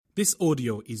This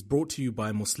audio is brought to you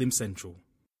by Muslim Central.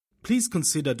 Please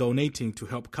consider donating to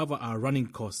help cover our running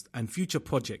costs and future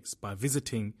projects by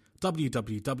visiting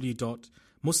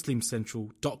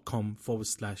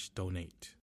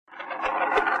www.muslimcentral.com/donate.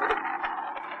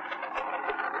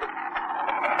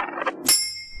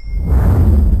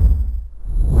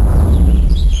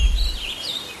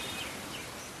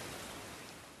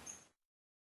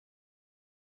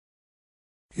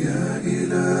 يا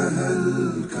إله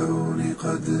الكون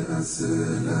قد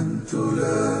أسلمت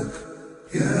لك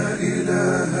يا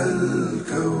إله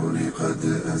الكون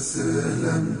قد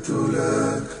أسلمت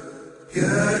لك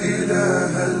يا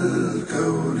إله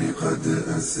الكون قد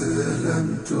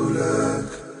أسلمت لك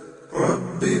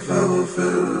ربي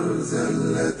فاغفر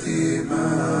زلتي ما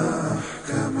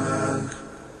أحكمك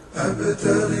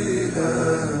أبتغيها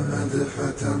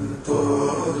مدحة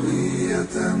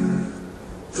طاغية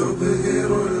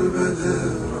تبهر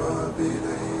البدر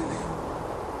بليل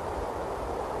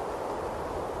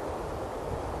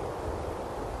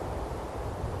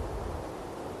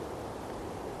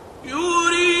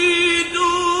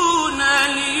يريدون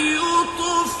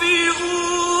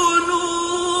ليطفئوا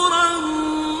نور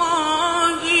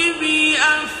الله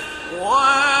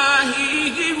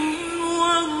بأفواههم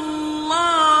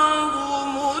والله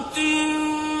متم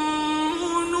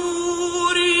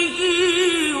نوره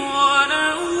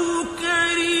ولو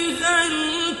كره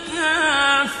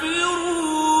الكافرون.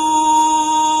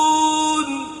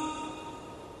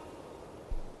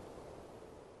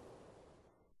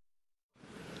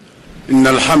 إن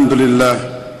الحمد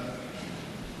لله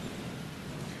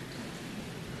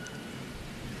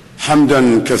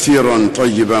حمدا كثيرا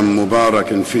طيبا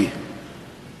مباركا فيه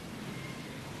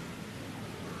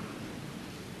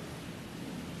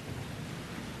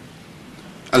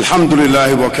الحمد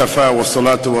لله وكفى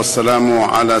والصلاة والسلام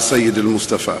على سيد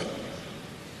المصطفى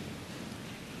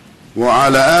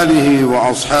وعلى آله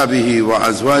وأصحابه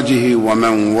وأزواجه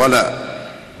ومن والاه.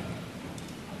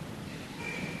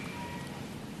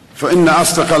 فإن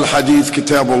أصدق الحديث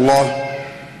كتاب الله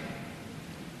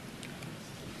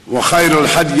وخير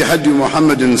الهدي هدي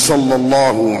محمد صلى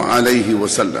الله عليه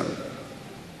وسلم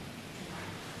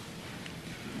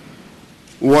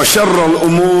وشر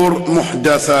الأمور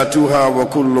محدثاتها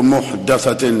وكل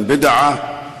محدثة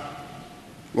بدعة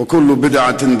وكل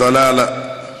بدعة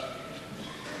ضلالة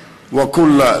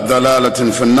وكل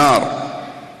ضلالة في النار.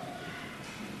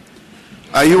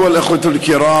 أيها الأخوة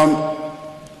الكرام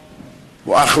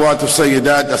وأخوات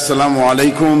السيدات، السلام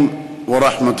عليكم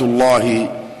ورحمة الله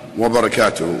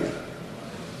وبركاته.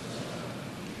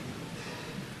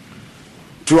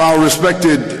 To our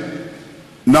respected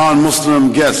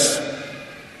non-Muslim guests,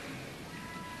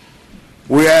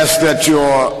 we ask that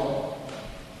your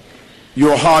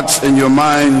hearts and your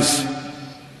minds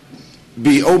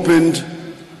be opened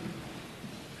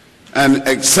and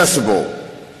accessible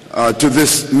to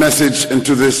this message and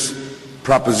to this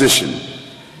proposition.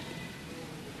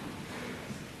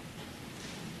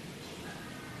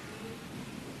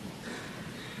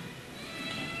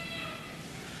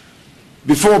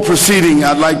 Before proceeding,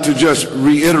 I'd like to just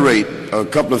reiterate a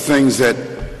couple of things that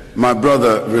my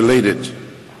brother related.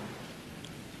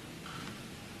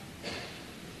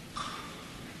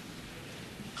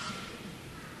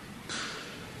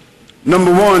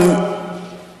 Number one,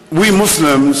 we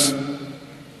Muslims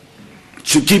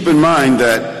should keep in mind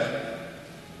that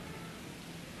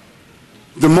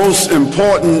the most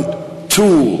important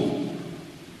tool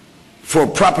for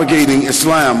propagating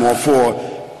Islam or for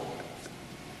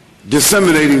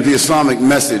disseminating the Islamic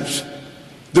message,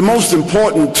 the most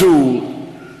important tool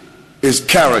is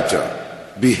character,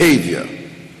 behavior.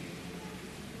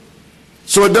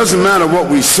 So it doesn't matter what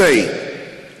we say,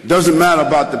 it doesn't matter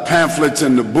about the pamphlets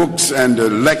and the books and the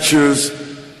lectures.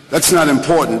 That's not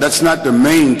important. That's not the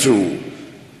main tool.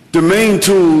 The main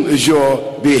tool is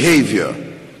your behavior.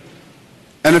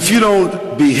 And if you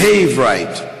don't behave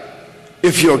right,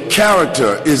 if your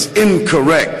character is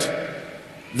incorrect,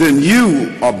 then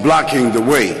you are blocking the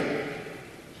way.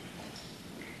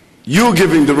 You're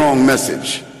giving the wrong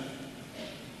message.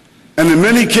 And in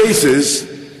many cases,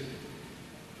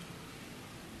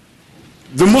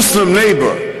 the Muslim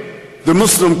neighbor, the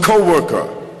Muslim co-worker,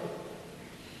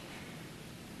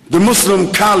 the Muslim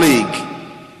colleague,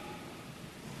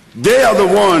 they are the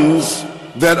ones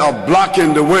that are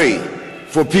blocking the way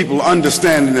for people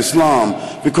understanding Islam,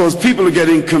 because people are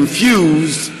getting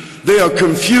confused. They are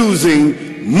confusing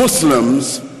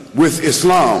Muslims with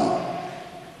Islam.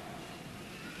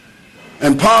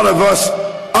 And part of us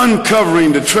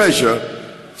uncovering the treasure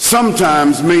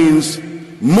sometimes means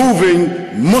moving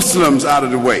Muslims out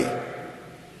of the way.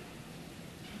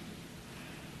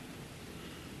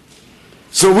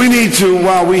 So we need to,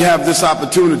 while we have this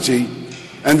opportunity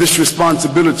and this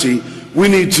responsibility, we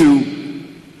need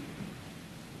to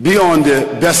be on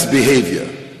the best behavior.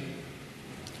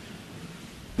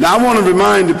 Now I want to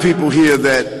remind the people here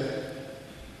that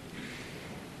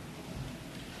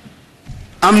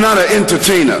I'm not an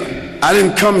entertainer. I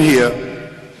didn't come here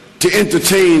to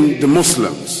entertain the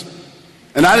Muslims.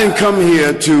 And I didn't come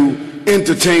here to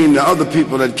entertain the other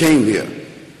people that came here.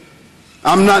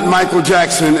 I'm not Michael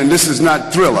Jackson, and this is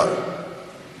not Thriller.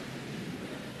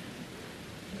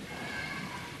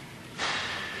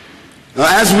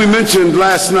 Now, as we mentioned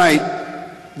last night,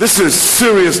 this is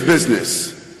serious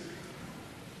business.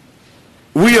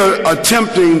 We are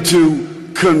attempting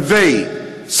to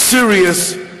convey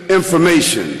serious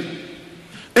information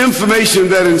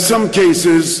that in some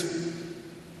cases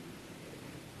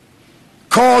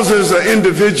causes an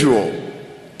individual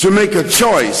to make a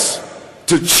choice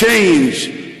to change,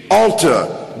 alter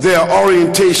their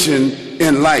orientation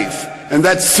in life, and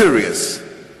that's serious.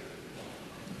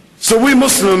 So we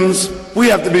Muslims, we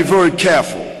have to be very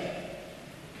careful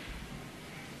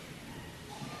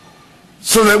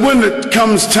so that when it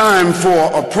comes time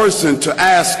for a person to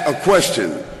ask a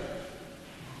question,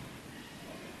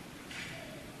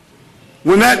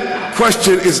 when that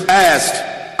question is asked,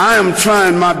 I am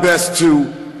trying my best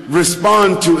to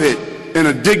respond to it in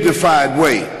a dignified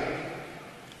way.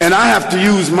 And I have to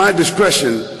use my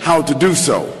discretion how to do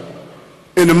so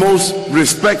in the most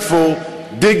respectful,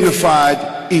 dignified,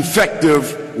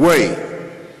 effective way.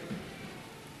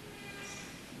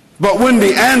 But when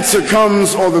the answer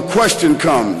comes or the question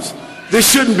comes, there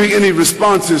shouldn't be any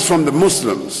responses from the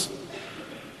Muslims.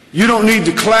 You don't need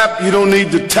to clap, you don't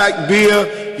need to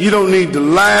takbir, you don't need to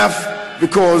laugh,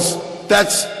 because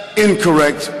that's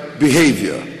incorrect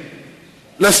behavior.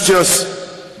 Let's just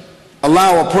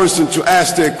allow a person to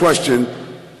ask their question,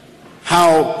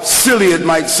 how silly it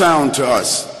might sound to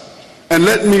us, and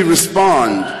let me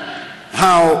respond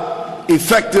how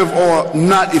effective or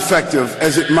not effective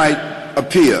as it might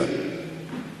appear.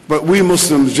 But we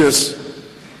Muslims just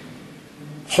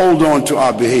hold on to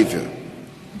our behavior.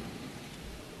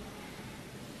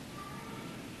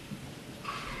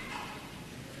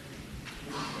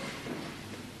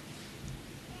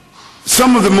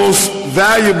 Some of the most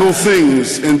valuable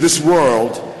things in this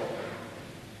world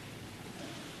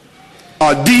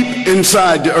are deep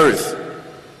inside the earth.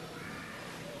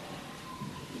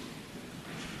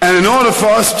 And in order for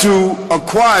us to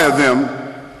acquire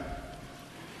them,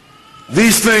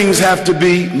 these things have to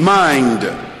be mined.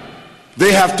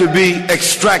 They have to be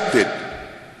extracted.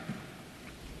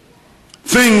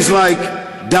 Things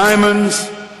like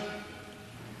diamonds,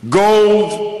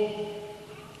 gold,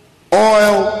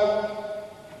 oil,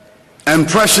 and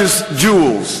precious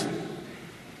jewels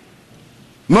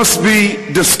must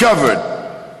be discovered,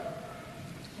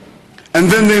 and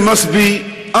then they must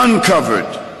be uncovered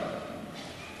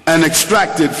and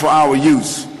extracted for our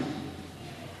use.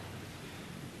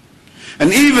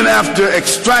 And even after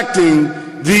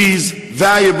extracting these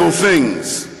valuable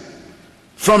things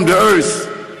from the earth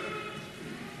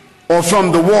or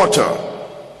from the water,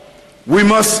 we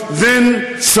must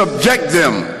then subject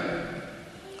them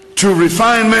to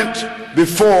refinement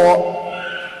before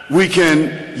we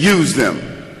can use them.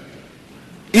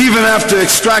 Even after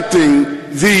extracting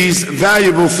these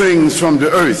valuable things from the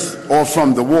earth or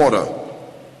from the water,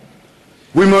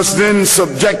 we must then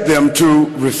subject them to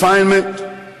refinement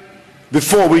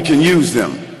before we can use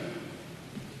them.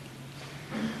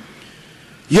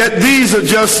 Yet these are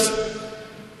just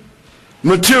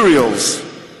materials,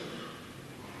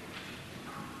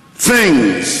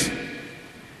 things,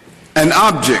 and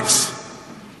objects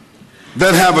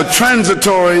that have a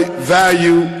transitory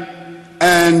value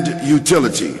and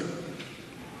utility.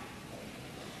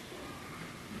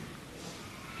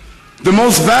 The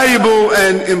most valuable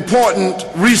and important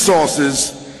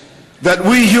resources that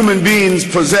we human beings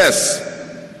possess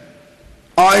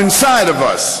are inside of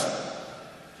us,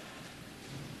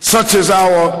 such as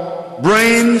our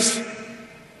brains,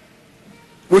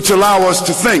 which allow us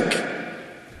to think,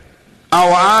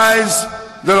 our eyes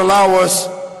that allow us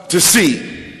to see,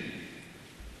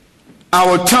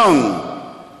 our tongue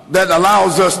that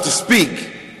allows us to speak,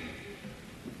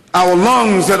 our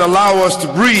lungs that allow us to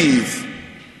breathe,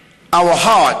 our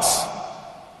hearts,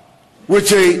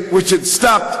 which it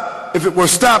stopped, if it were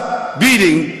stopped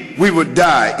beating, we would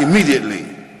die immediately.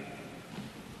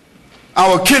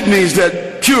 Our kidneys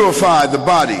that purify the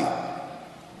body,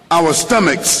 our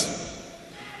stomachs,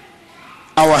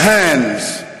 our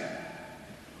hands,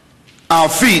 our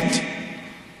feet,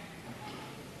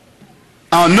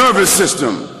 our nervous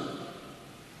system,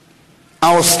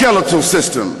 our skeletal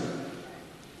system,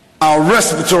 our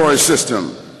respiratory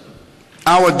system,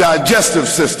 our digestive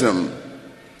system,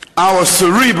 our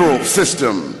cerebral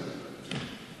system,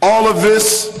 all of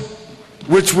this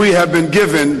which we have been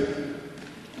given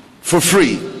for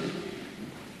free.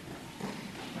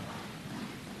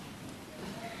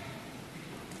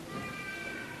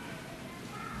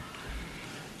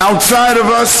 Outside of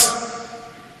us,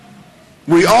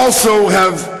 we also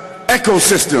have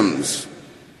ecosystems.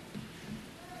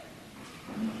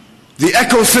 The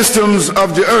ecosystems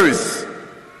of the earth,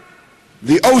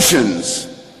 the oceans,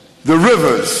 the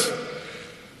rivers,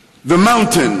 the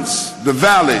mountains, the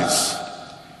valleys,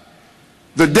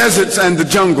 the deserts and the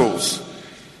jungles,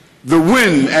 the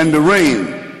wind and the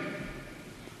rain,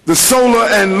 the solar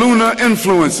and lunar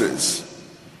influences,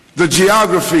 the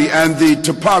geography and the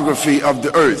topography of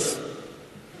the earth.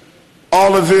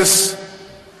 All of this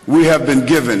we have been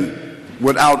given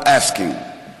without asking.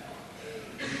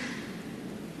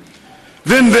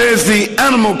 Then there's the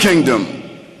animal kingdom,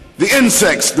 the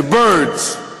insects, the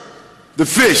birds, the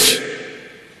fish,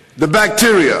 the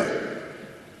bacteria,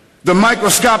 the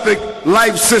microscopic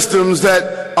life systems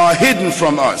that are hidden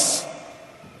from us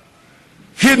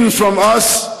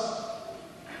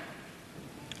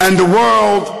and the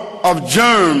world of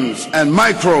germs and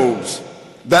microbes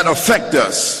that affect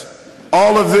us.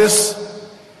 All of this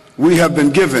we have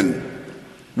been given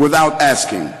without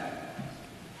asking.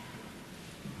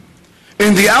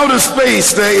 In the outer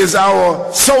space, there is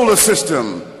our solar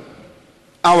system,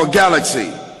 our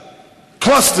galaxy,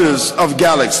 clusters of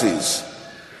galaxies,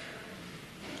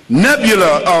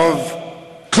 nebula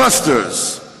of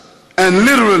clusters, and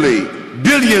literally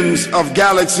billions of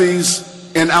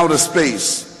galaxies in outer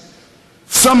space,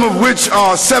 some of which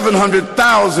are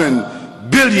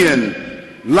 700,000 billion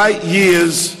light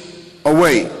years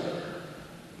away.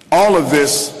 All of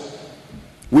this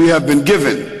we have been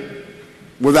given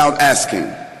without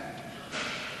asking.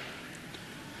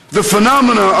 The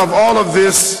phenomena of all of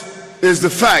this is the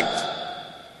fact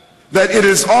that it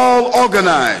is all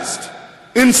organized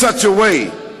in such a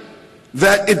way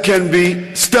that it can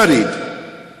be studied,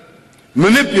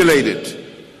 manipulated,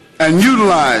 and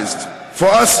utilized for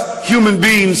us human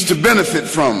beings to benefit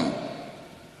from,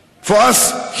 for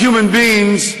us human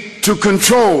beings to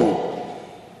control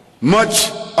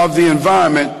much of the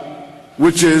environment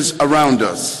which is around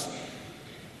us.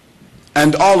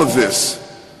 And all of this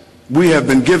we have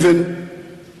been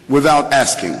given without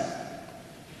asking.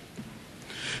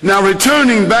 Now,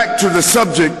 returning back to the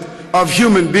subject of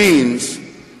human beings,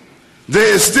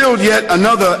 there is still yet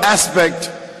another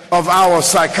aspect of our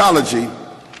psychology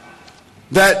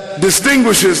that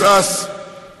distinguishes us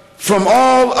from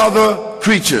all other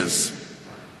creatures.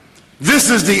 This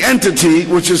is the entity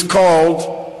which is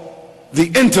called the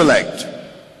intellect.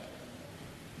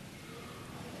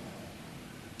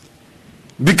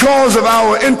 Because of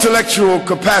our intellectual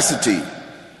capacity,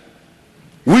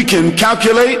 we can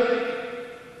calculate,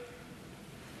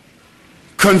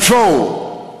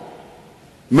 control,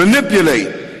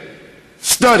 manipulate,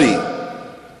 study,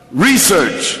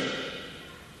 research,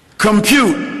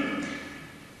 compute,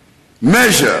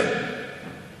 measure,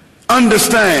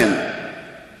 understand,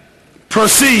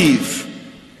 perceive,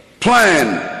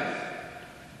 plan,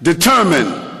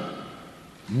 determine,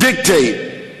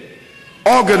 dictate,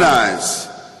 organize,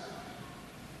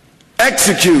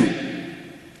 execute,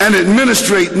 and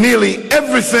administrate nearly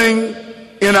everything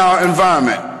in our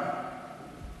environment.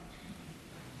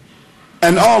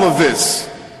 And all of this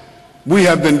we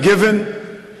have been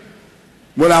given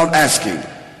without asking.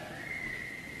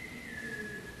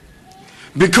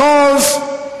 Because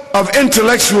of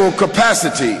intellectual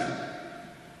capacity,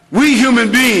 we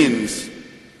human beings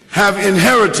have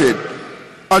inherited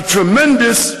a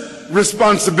tremendous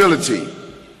responsibility.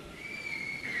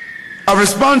 A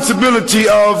responsibility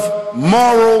of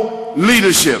moral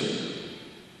leadership.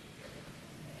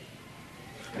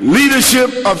 Leadership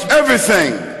of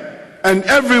everything and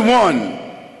everyone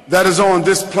that is on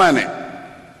this planet.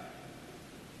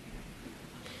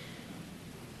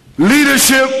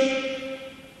 Leadership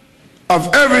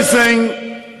of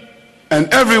everything and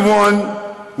everyone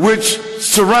which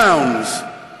surrounds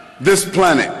this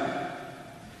planet.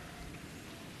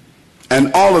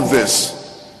 And all of this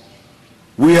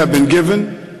we have been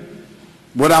given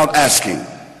without asking.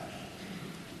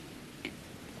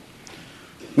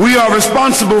 We are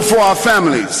responsible for our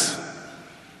families,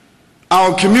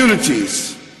 our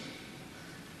communities,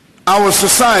 our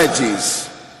societies,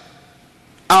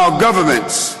 our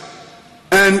governments,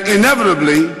 and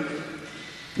inevitably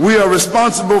we are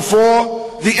responsible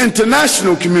for the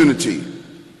international community.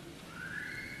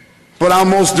 But our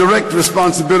most direct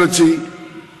responsibility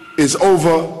is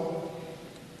over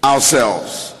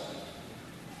ourselves.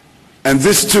 And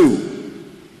this too,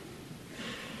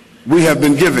 we have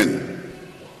been given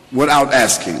without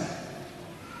asking.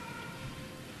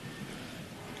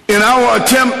 In our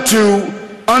attempt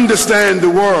to understand the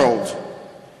world,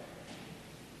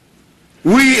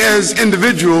 we as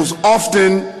individuals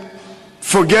often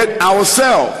forget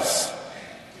ourselves.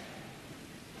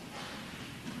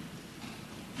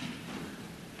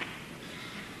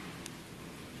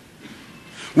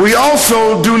 We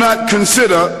also do not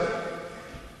consider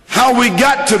how we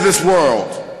got to this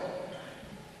world,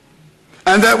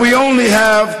 and that we only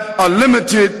have a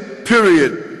limited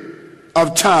period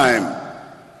of time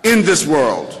in this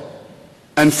world.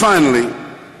 And finally,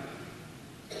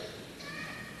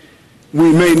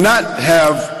 we may not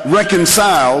have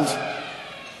reconciled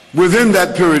within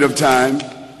that period of time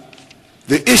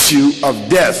the issue of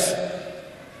death.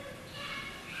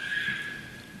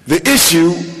 The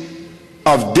issue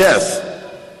of death,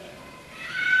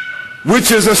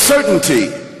 which is a certainty,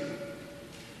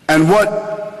 and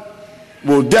what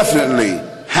will definitely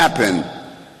happen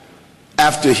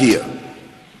after here.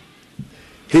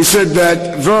 He said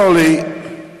that verily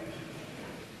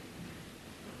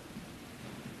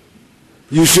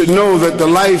you should know that the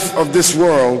life of this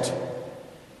world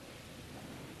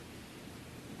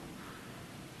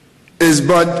is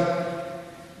but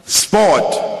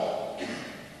sport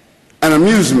and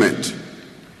amusement,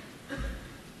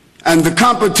 and the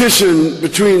competition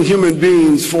between human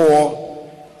beings for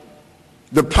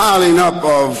the piling up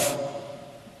of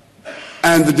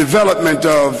and the development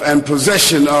of and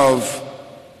possession of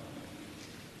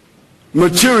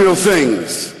material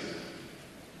things,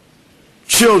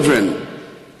 children,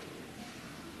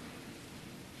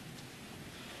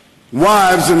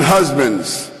 wives and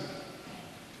husbands,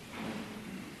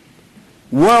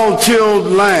 well-tilled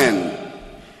land,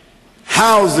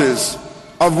 houses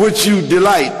of which you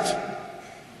delight,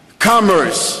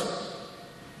 commerce,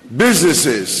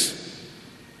 businesses.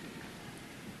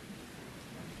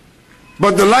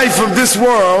 But the life of this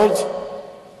world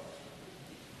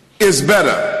is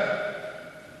better.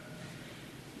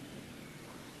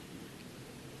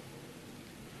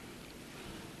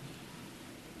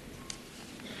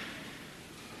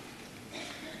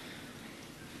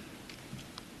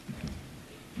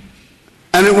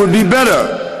 And it would be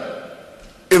better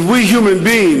if we human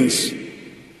beings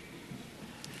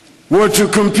were to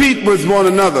compete with one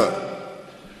another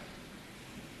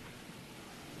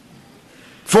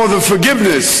for the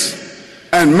forgiveness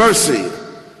and mercy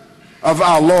of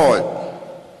our Lord.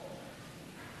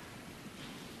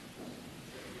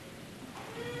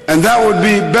 And that would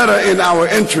be better in our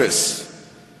interests.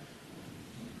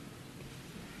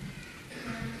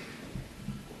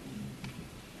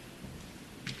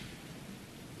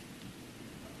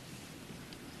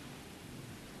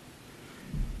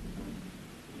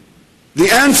 The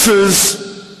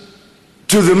answers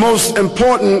to the most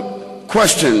important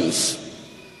questions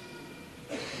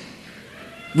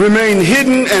remain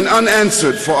hidden and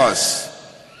unanswered for us.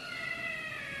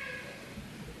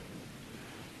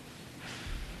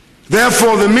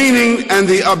 Therefore, the meaning and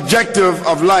the objective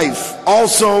of life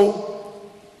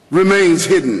also remains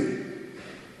hidden.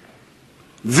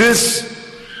 This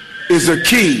is a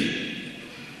key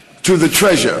to the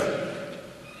treasure.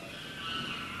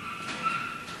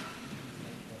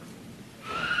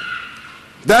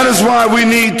 That is why we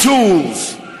need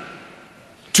tools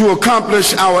to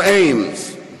accomplish our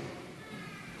aims.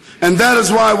 And that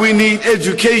is why we need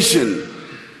education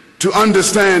to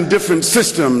understand different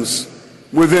systems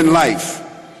within life.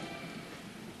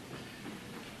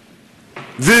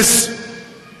 This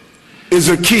is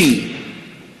a key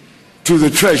to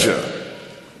the treasure.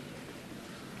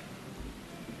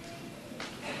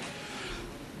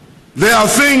 There are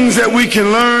things that we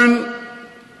can learn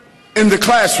in the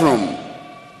classroom,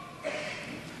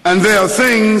 and there are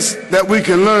things that we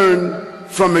can learn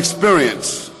from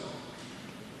experience.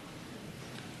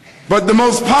 But the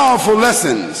most powerful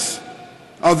lessons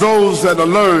are those that are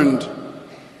learned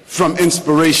from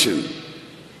inspiration.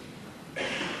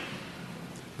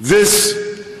 This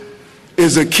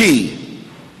is a key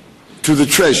to the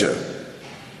treasure.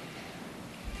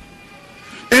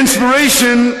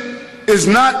 Inspiration is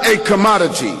not a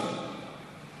commodity.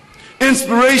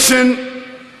 Inspiration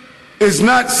is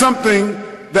not something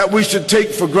that we should take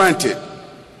for granted.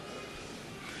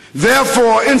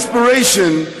 Therefore,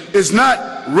 inspiration is not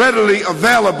readily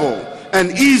available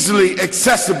and easily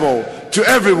accessible to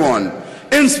everyone.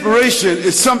 Inspiration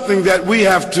is something that we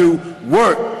have to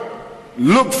work,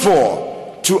 look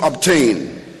for, to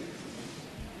obtain.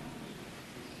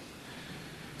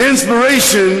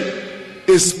 Inspiration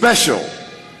is special,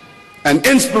 and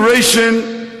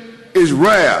inspiration is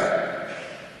rare.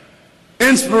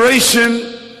 inspiration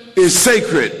is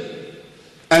sacred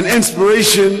and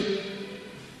inspiration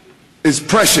is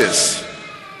precious.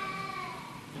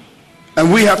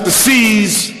 And we have to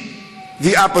seize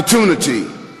the opportunity.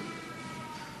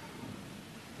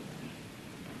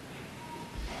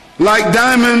 Like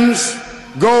diamonds,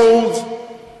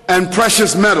 gold, and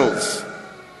precious metals,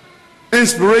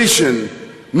 inspiration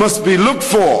must be looked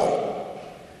for,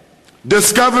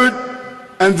 discovered,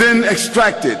 and then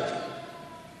extracted.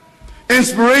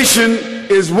 Inspiration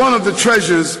is one of the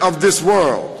treasures of this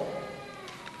world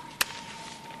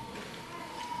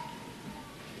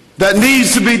that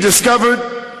needs to be discovered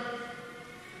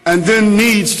and then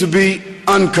needs to be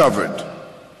uncovered.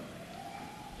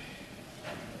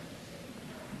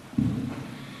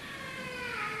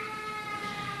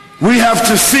 We have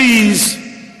to seize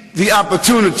the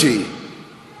opportunity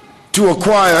to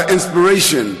acquire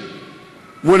inspiration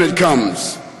when it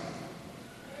comes.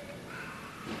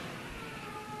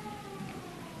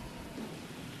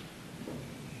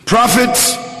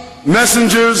 Prophets,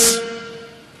 messengers,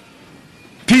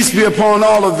 peace be upon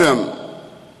all of them,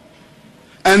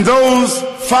 and those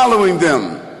following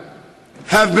them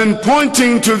have been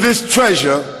pointing to this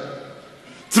treasure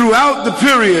throughout the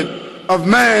period of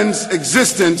man's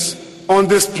existence on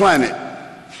this planet.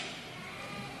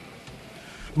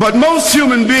 But most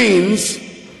human beings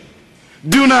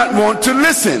do not want to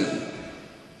listen.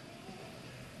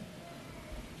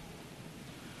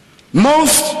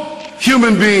 Most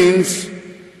human beings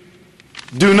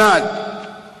do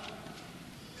not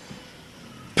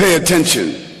pay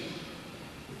attention.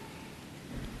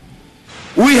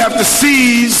 We have to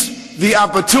seize the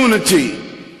opportunity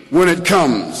when it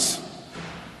comes.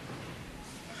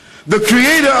 The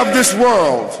creator of this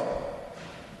world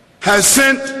has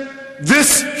sent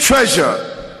this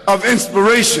treasure of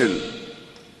inspiration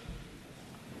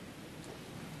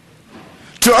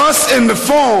to us in the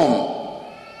form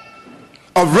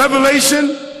of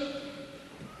revelation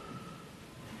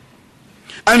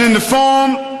and in the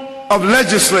form of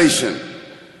legislation.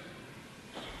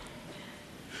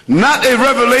 Not a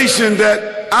revelation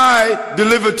that I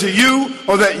deliver to you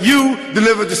or that you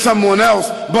deliver to someone else,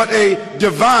 but a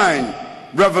divine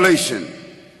revelation.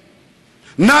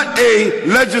 Not a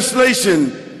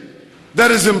legislation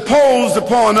that is imposed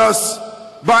upon us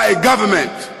by a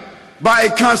government, by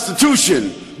a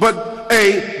constitution, but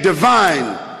a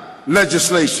divine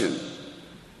legislation.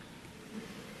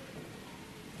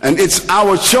 And it's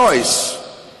our choice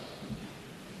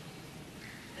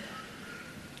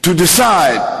to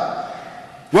decide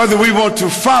whether we want to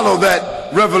follow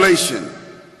that revelation,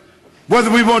 whether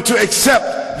we want to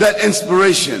accept that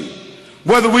inspiration,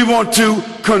 whether we want to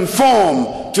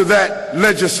conform to that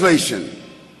legislation.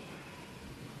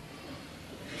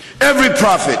 Every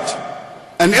prophet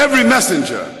and every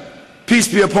messenger, peace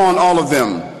be upon all of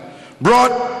them,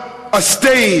 brought a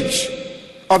stage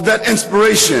of that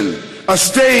inspiration, a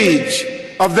stage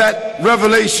of that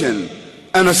revelation,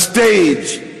 and a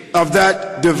stage of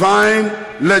that divine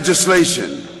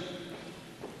legislation.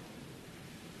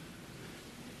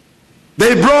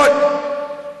 They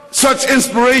brought such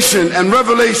inspiration and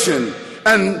revelation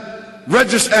and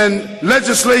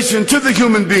legislation to the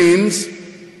human beings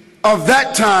of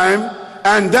that time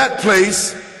and that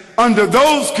place under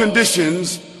those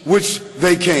conditions which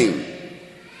they came.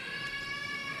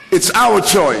 It's our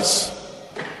choice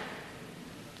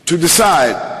to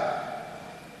decide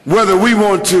whether we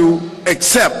want to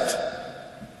accept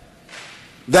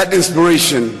that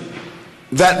inspiration,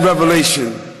 that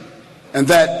revelation, and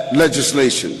that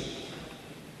legislation.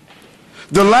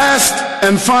 The last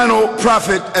and final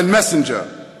prophet and messenger,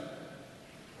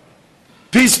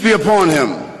 peace be upon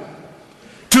him,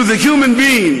 to the human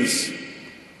beings,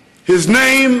 his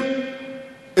name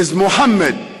is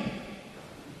Muhammad,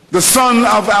 the son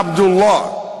of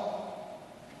Abdullah.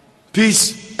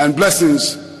 Peace and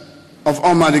blessings of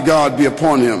Almighty God be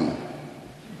upon him.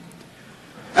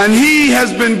 And he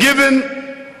has been given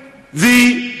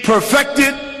the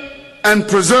perfected and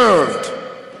preserved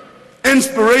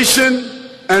inspiration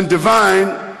and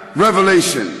divine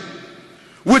revelation,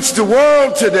 which the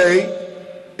world today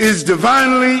is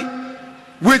divinely,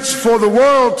 which for the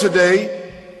world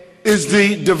today is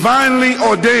the divinely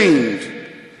ordained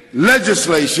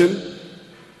legislation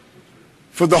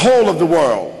for the whole of the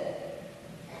world,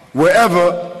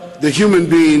 wherever the human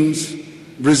beings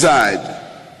reside.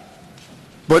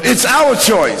 But it's our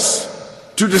choice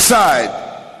to decide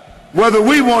whether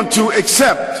we want to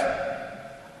accept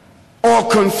or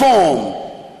conform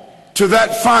to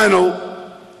that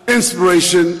final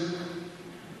inspiration,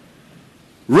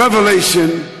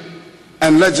 revelation,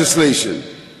 and legislation.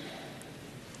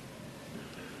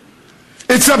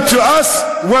 It's up to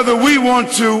us whether we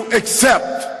want to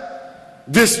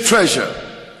accept this treasure.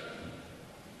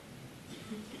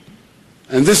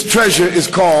 And this treasure is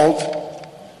called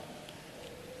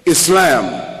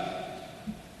Islam.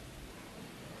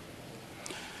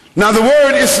 Now the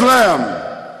word Islam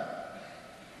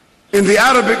in the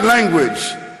Arabic language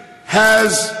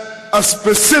has a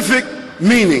specific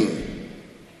meaning.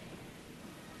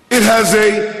 It has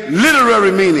a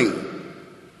literary meaning.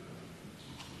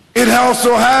 It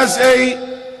also has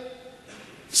a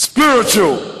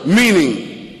spiritual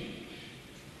meaning.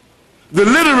 The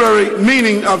literary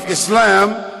meaning of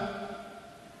Islam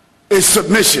is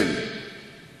submission,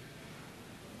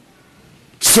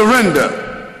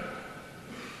 surrender,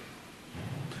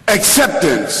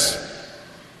 acceptance,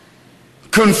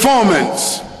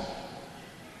 conformance.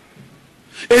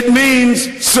 It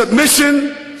means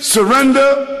submission,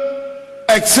 surrender,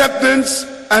 acceptance,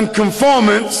 and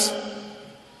conformance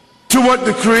to what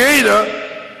the Creator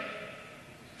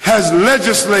has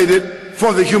legislated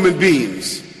for the human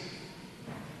beings.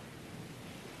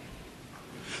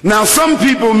 Now, some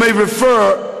people may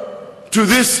refer to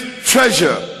this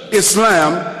treasure,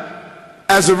 Islam,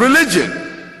 as a religion,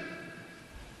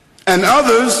 and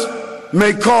others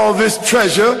may call this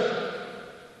treasure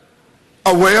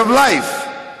a way of life.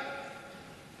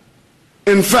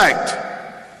 In fact,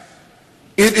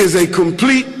 it is a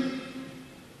complete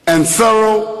and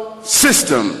thorough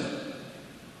system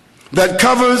that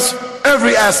covers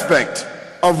every aspect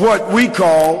of what we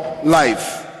call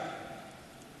life.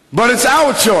 But it's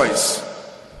our choice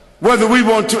whether we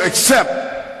want to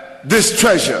accept this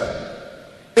treasure.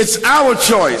 It's our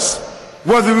choice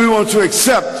whether we want to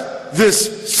accept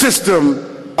this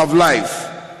system of life.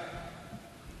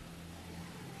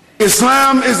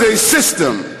 Islam is a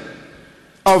system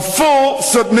of full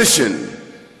submission.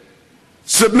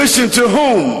 Submission to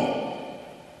whom?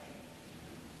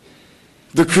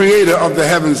 The Creator of the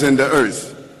heavens and the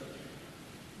earth.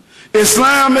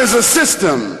 Islam is a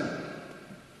system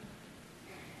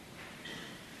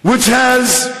which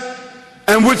has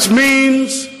and which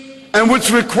means and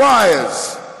which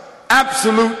requires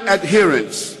absolute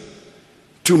adherence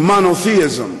to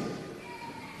monotheism.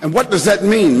 And what does that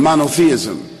mean,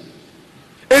 monotheism?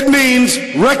 It means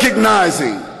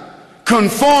recognizing,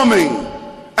 conforming,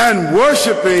 and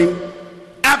worshiping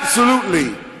absolutely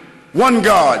one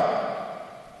God,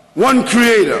 one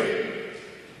Creator,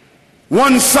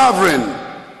 one sovereign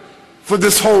for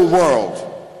this whole world.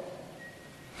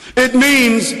 It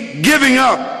means giving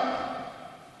up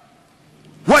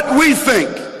what we think,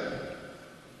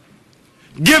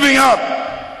 giving up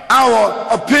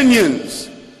our opinions,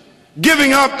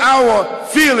 giving up our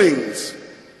feelings,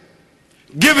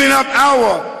 giving up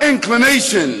our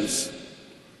inclinations,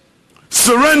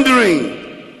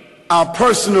 surrendering our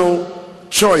personal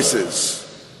choices,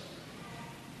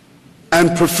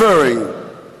 and preferring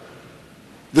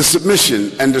the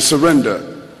submission and the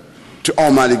surrender to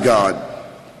Almighty God.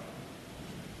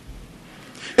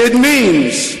 It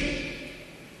means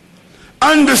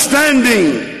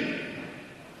understanding,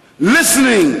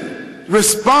 listening,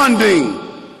 responding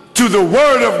to the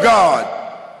Word of God,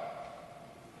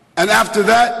 and after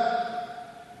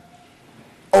that,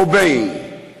 obeying.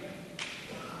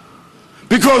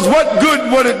 Because what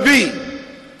good would it be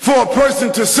for a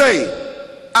person to say,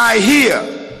 I hear,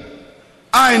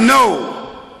 I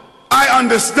know, I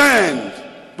understand,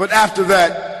 but after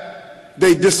that,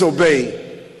 they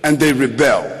disobey and they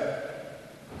rebel.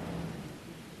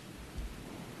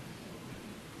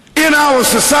 In our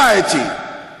society,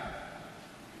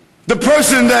 the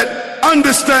person that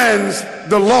understands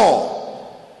the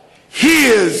law,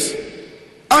 hears,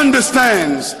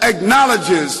 understands,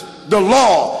 acknowledges the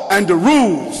law and the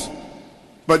rules,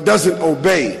 but doesn't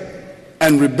obey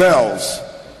and rebels,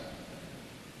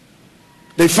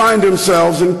 they find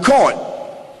themselves in court.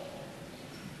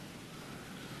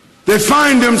 They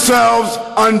find themselves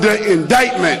under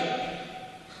indictment.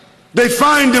 They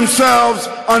find themselves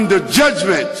under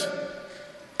judgment.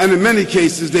 And in many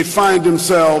cases, they find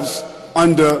themselves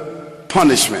under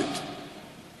punishment.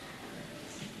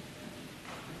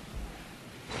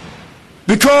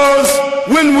 Because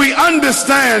when we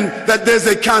understand that there's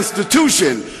a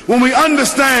constitution, when we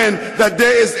understand that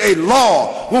there is a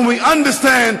law, when we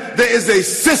understand there is a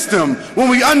system, when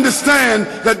we understand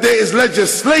that there is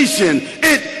legislation,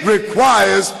 it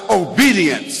requires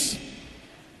obedience.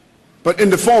 But in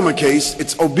the former case,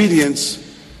 it's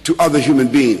obedience to other human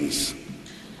beings.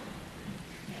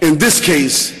 In this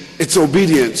case, it's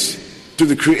obedience to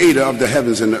the Creator of the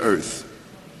heavens and the earth.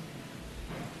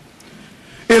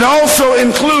 It also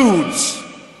includes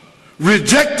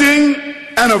rejecting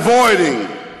and avoiding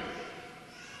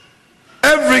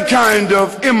every kind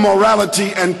of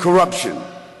immorality and corruption,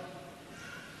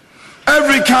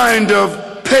 every kind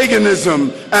of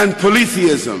paganism and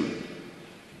polytheism,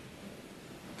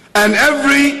 and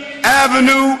every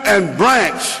avenue and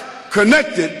branch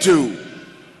connected to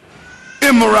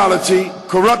immorality,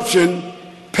 corruption,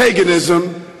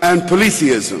 paganism, and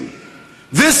polytheism.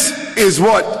 This is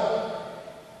what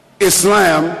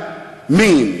Islam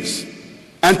means.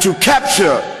 And to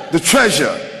capture the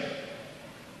treasure,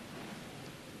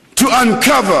 to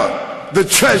uncover the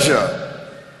treasure,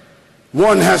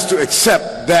 one has to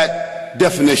accept that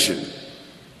definition.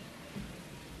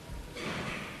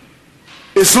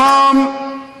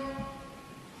 Islam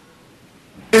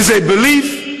is a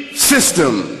belief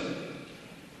system.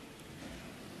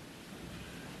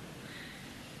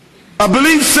 A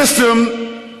belief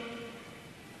system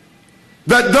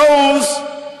that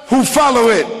those who follow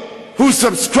it, who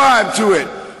subscribe to it,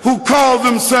 who call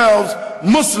themselves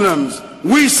Muslims,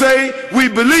 we say we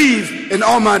believe in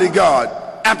Almighty God.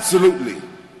 Absolutely.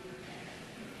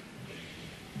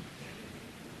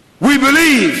 We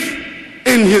believe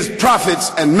in His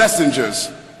prophets and messengers.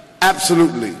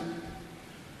 Absolutely.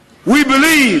 We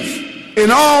believe in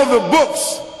all the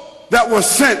books that were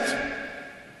sent,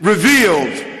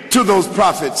 revealed to those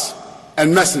prophets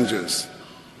and messengers.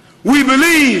 We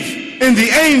believe in the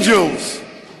angels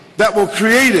that were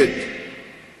created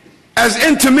as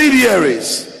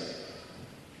intermediaries,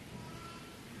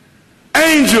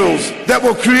 angels that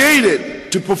were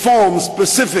created to perform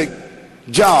specific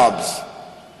jobs.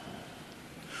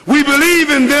 We believe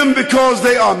in them because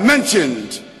they are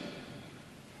mentioned.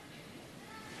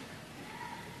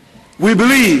 We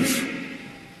believe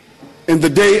in the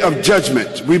day of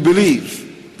judgment. We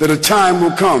believe that a time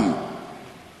will come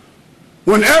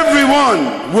when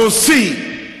everyone will see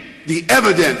the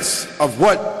evidence of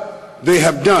what they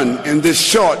have done in this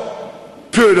short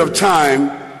period of time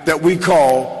that we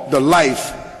call the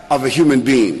life of a human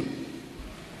being.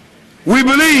 We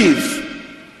believe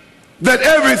that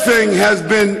everything has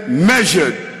been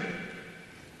measured.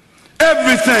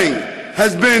 Everything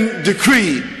has been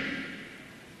decreed.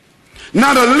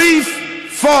 Not a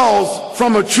leaf falls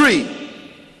from a tree.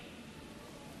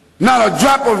 Not a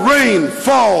drop of rain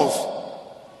falls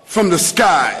from the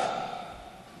sky.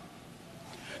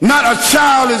 Not a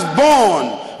child is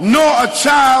born, nor a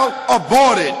child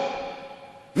aborted.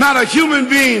 Not a human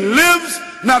being lives,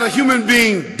 not a human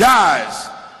being dies,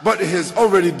 but it has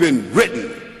already been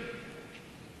written.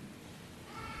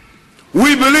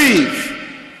 We believe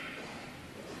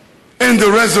in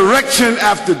the resurrection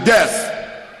after death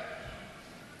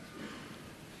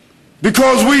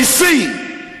because we see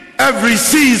every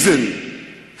season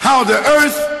how the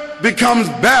earth becomes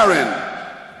barren.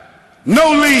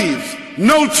 No leaves,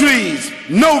 no trees,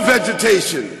 no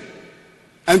vegetation.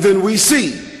 And then we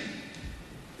see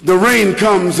the rain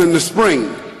comes in the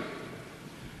spring.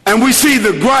 And we see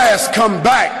the grass come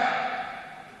back.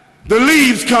 The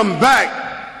leaves come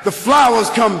back. The flowers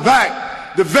come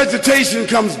back. The vegetation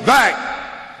comes back.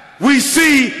 We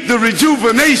see the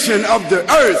rejuvenation of the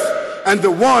earth. And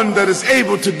the one that is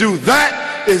able to do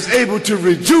that is able to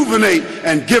rejuvenate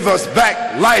and give us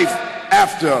back life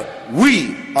after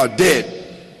we are dead.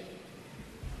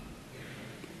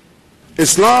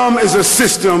 Islam is a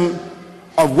system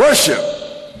of worship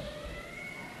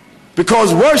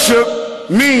because worship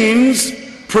means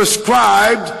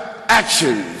prescribed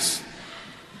actions.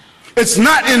 It's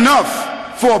not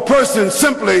enough for a person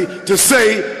simply to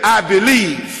say, I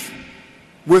believe,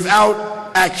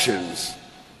 without actions.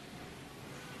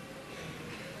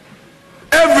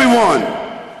 Everyone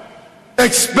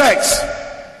expects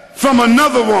from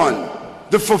another one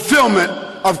the fulfillment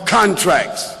of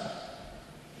contracts.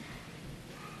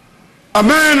 A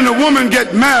man and a woman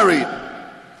get married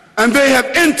and they have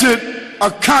entered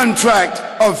a contract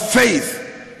of faith,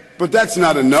 but that's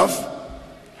not enough.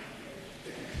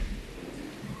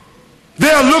 They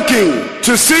are looking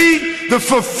to see the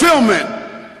fulfillment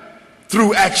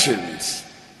through actions.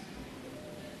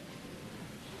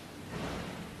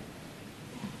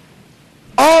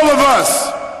 All of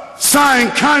us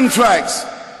sign contracts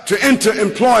to enter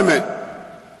employment,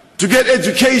 to get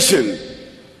education,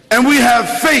 and we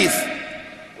have faith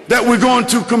that we're going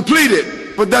to complete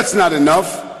it, but that's not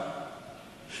enough.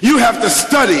 You have to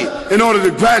study in order to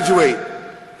graduate,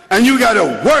 and you got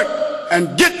to work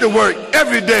and get to work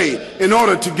every day in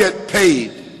order to get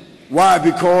paid. Why?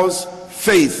 Because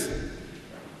faith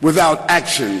without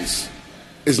actions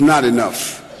is not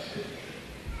enough.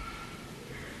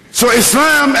 So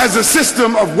Islam as a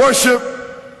system of worship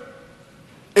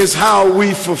is how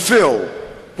we fulfill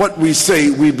what we say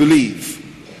we believe.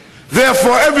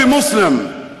 Therefore, every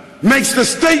Muslim makes the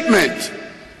statement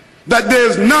that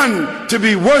there's none to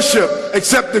be worshipped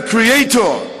except the Creator,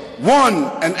 one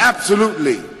and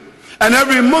absolutely. And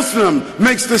every Muslim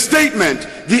makes the statement,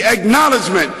 the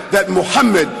acknowledgement that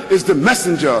Muhammad is the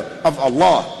messenger of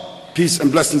Allah. Peace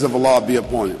and blessings of Allah be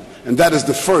upon him. And that is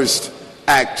the first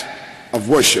act of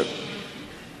worship.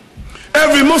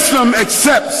 Every Muslim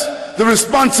accepts the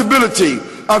responsibility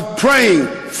of praying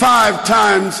 5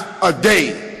 times a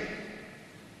day.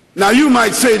 Now you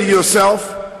might say to yourself,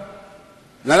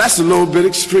 now that's a little bit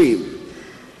extreme.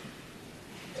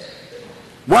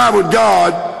 Why would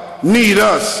God need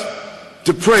us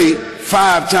to pray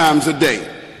 5 times a day?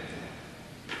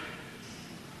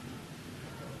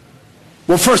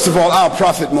 Well, first of all, our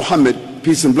Prophet Muhammad,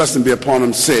 peace and blessing be upon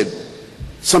him, said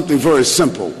something very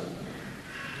simple.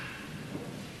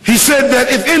 He said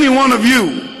that if any one of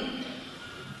you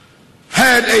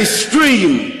had a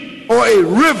stream or a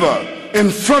river in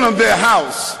front of their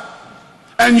house,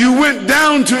 and you went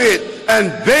down to it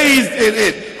and bathed in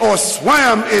it or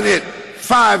swam in it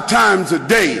 5 times a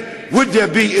day, would there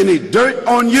be any dirt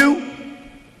on you?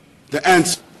 The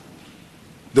answer,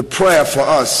 the prayer for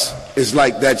us is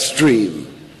like that stream.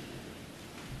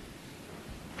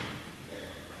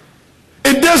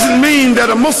 It doesn't mean that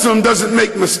a Muslim doesn't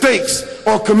make mistakes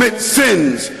or commit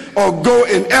sins or go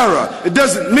in error. It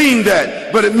doesn't mean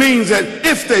that, but it means that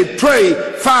if they pray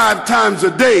 5 times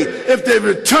a day, if they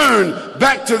return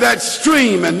back to that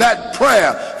stream and that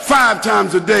prayer 5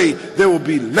 times a day, there will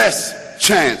be less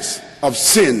chance of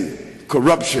sin,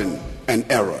 corruption, and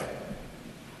error.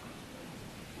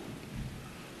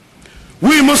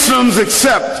 We Muslims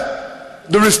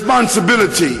accept the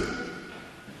responsibility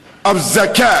of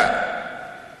zakat,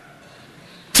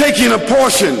 taking a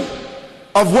portion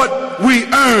of what we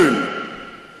earn,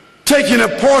 taking a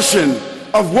portion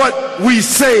of what we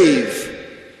save,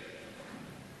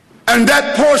 and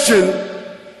that portion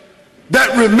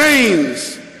that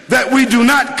remains that we do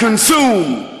not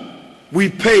consume, we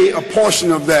pay a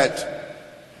portion of that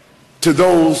to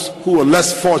those who are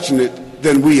less fortunate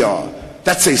than we are.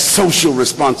 That's a social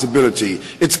responsibility.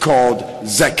 It's called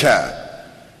zakat.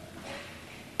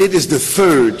 It is the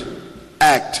third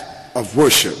act of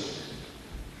worship.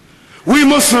 We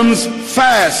Muslims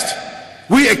fast.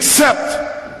 We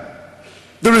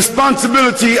accept the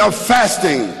responsibility of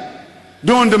fasting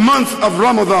during the month of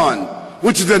Ramadan,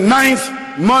 which is the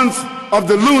 9th month of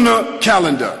the lunar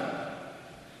calendar.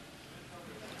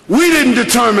 We didn't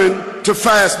determine to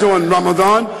fast during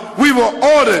Ramadan. We were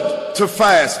ordered to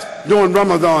fast during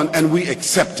Ramadan, and we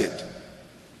accept it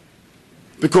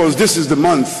because this is the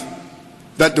month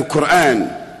that the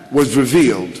Quran was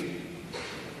revealed.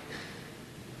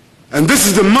 And this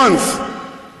is the month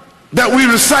that we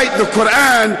recite the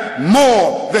Quran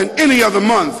more than any other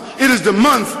month. It is the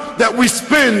month that we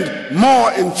spend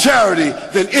more in charity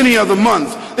than any other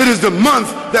month. It is the month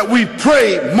that we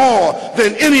pray more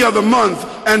than any other month.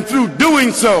 And through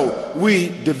doing so, we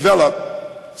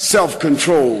develop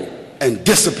self-control and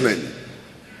discipline.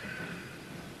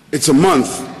 It's a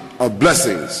month of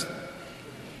blessings.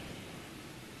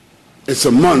 It's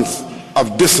a month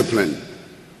of discipline.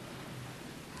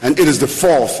 And it is the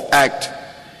 4th act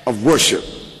of worship.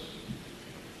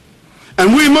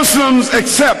 And we Muslims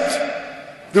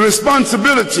accept the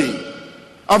responsibility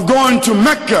of going to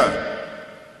Mecca,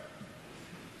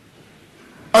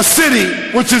 a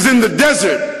city which is in the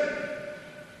desert,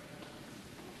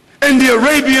 in the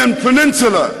Arabian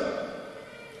Peninsula.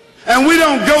 And we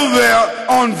don't go there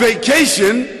on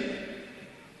vacation.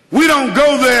 We don't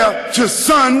go there to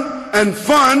sun and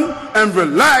fun and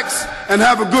relax and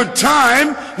have a good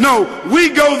time. No, we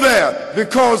go there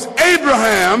because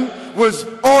Abraham was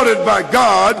ordered by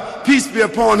God, peace be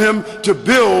upon him, to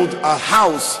build a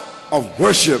house of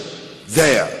worship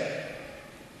there.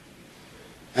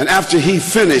 And after he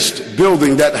finished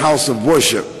building that house of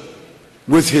worship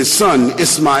with his son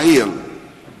Ismail,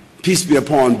 peace be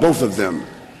upon both of them,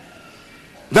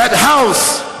 that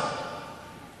house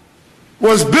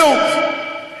was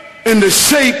built in the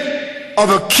shape of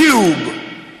a cube,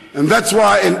 and that's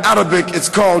why in Arabic it's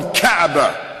called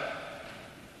Kaaba.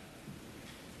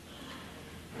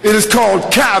 It is called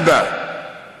Kaaba.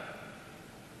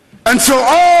 And so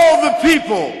all the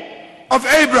people of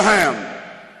Abraham,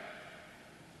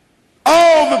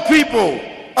 all the people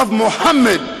of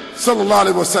Muhammad sallallahu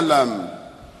alaihi wasallam,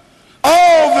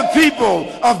 all the people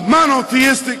of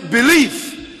monotheistic belief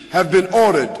have been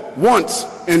ordered once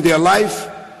in their life,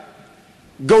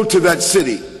 go to that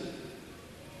city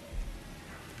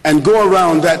and go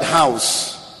around that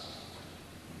house.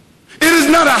 It is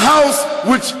not a house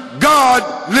which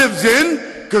God lives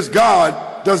in, because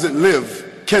God doesn't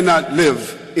live, cannot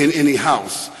live in any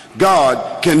house.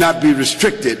 God cannot be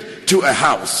restricted to a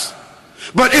house.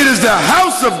 But it is the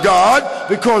house of God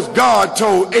because God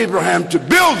told Abraham to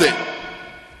build it.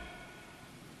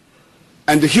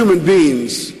 And the human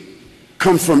beings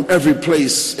come from every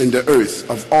place in the earth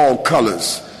of all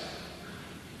colors,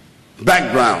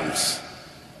 backgrounds,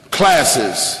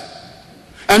 classes,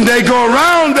 and they go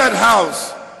around that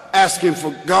house asking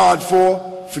for God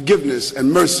for forgiveness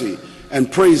and mercy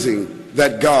and praising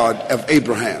that God of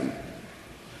Abraham.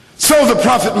 So the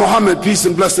Prophet Muhammad, peace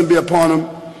and blessing be upon him,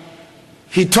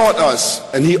 he taught us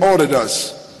and he ordered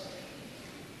us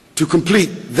to complete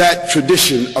that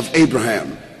tradition of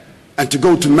Abraham and to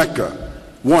go to Mecca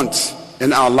once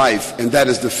in our life, and that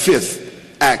is the 5th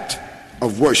act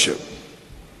of worship.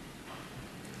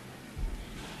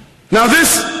 Now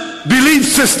this belief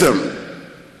system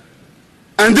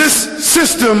and this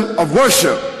system of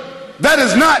worship, that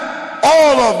is not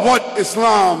all of what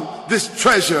Islam, this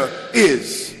treasure,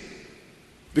 is.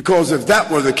 Because if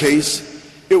that were the case,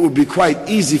 it would be quite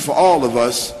easy for all of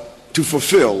us to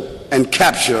fulfill and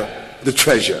capture the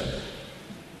treasure.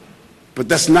 But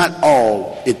that's not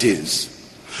all it is.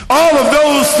 All of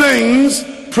those things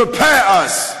prepare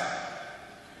us,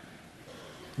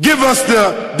 give us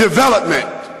the development.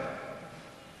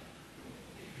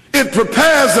 It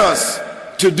prepares us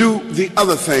to do the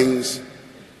other things,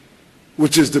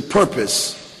 which is the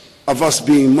purpose of us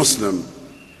being Muslim.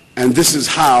 And this is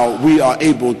how we are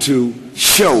able to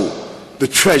show the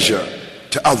treasure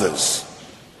to others.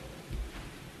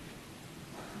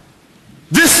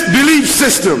 This belief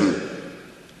system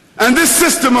and this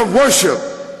system of worship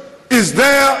is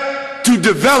there to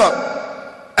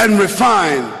develop and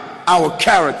refine our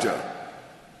character,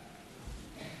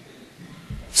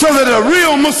 so that a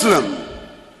real Muslim,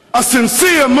 a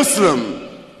sincere Muslim,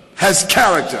 has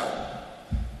character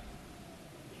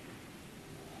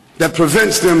that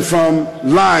prevents them from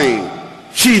lying,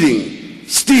 cheating,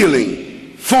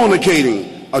 stealing,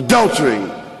 fornicating, adultering,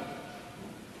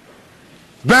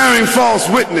 bearing false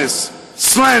witness,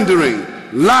 slandering,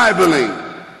 libeling,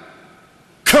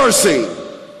 cursing,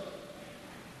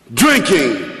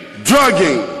 drinking,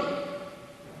 drugging,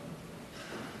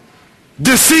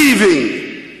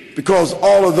 deceiving, because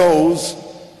all of those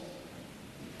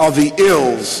are the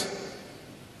ills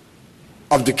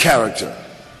of the character.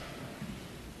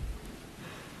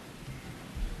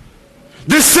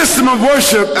 This system of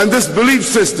worship and this belief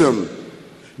system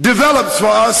develops for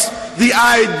us the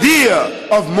idea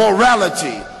of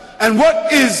morality. And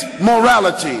what is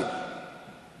morality?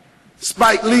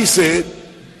 Spike Lee said,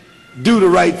 do the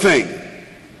right thing.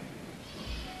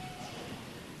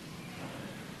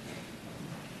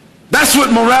 That's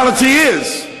what morality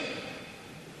is.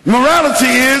 Morality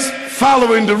is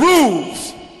following the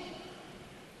rules,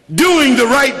 doing the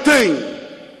right thing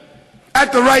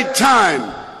at the right time,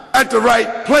 at the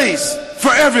right place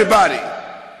for everybody,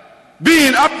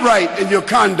 being upright in your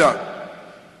conduct.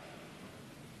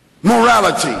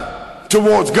 Morality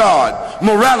towards God,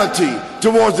 morality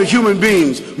towards the human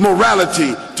beings,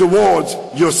 morality towards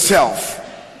yourself,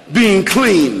 being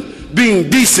clean, being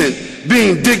decent,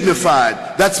 being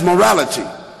dignified. That's morality.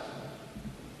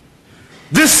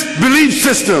 This belief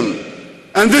system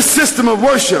and this system of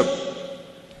worship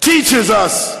teaches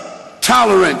us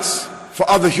tolerance for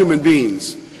other human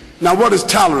beings. Now, what is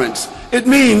tolerance? It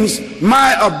means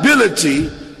my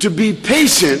ability to be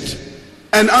patient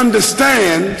and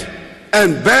understand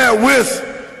and bear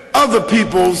with other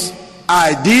people's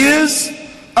ideas,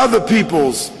 other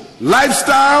people's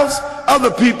lifestyles,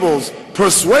 other people's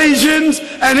persuasions,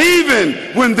 and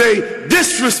even when they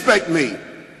disrespect me,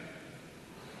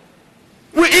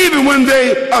 even when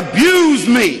they abuse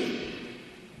me,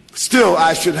 still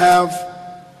I should have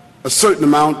a certain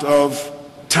amount of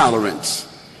tolerance.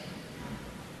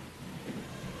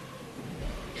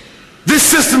 This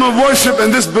system of worship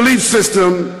and this belief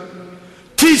system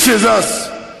teaches us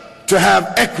to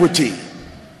have equity.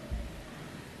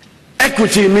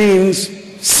 Equity means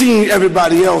seeing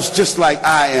everybody else just like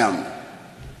I am.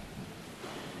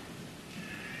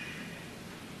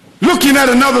 Looking at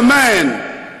another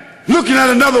man, looking at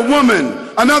another woman,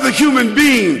 another human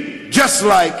being just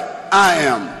like I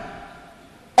am.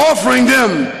 Offering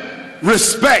them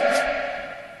respect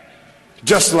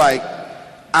just like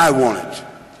I want it.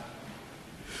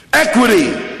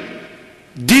 Equity,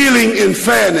 dealing in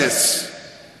fairness,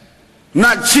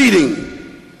 not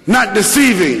cheating, not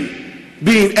deceiving,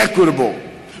 being equitable,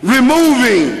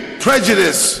 removing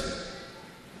prejudice,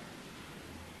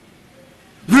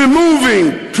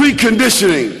 removing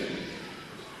preconditioning,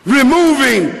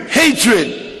 removing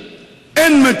hatred,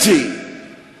 enmity,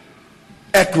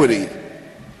 equity.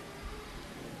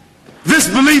 This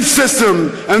belief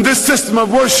system and this system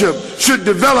of worship should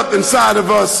develop inside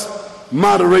of us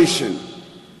moderation.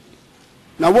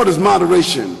 Now, what is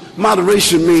moderation?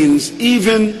 Moderation means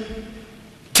even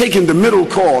taking the middle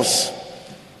course,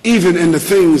 even in the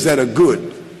things that are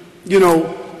good. You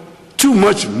know, too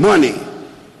much money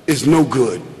is no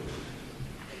good.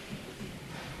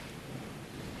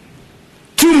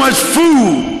 Too much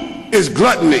food is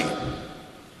gluttony.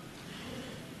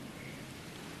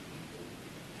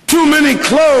 Too many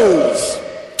clothes,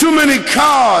 too many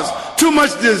cars, too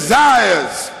much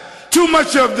desires, too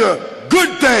much of the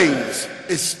good things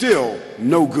is still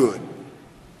no good.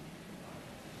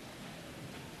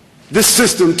 This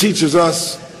system teaches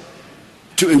us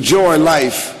to enjoy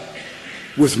life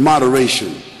with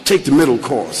moderation. Take the middle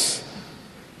course.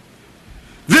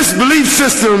 This belief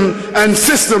system and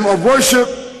system of worship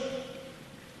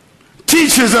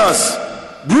teaches us,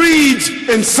 breeds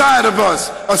inside of us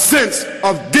a sense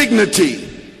of dignity.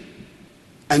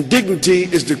 And dignity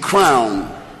is the crown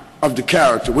of the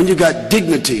character. When you got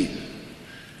dignity,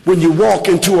 when you walk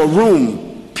into a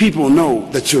room, people know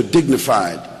that you're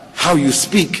dignified. How you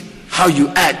speak, how you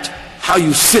act, how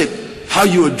you sit, how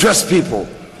you address people.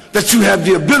 That you have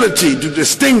the ability to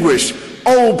distinguish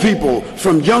old people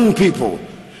from young people.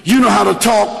 You know how to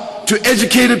talk to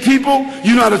educated people.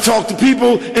 You know how to talk to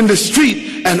people in the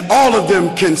street, and all of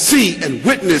them can see and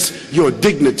witness your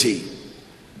dignity.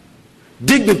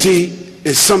 Dignity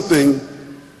is something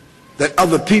that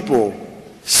other people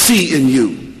see in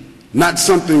you, not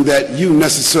something that you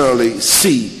necessarily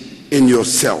see in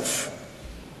yourself.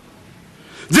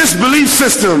 This belief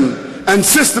system and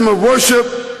system of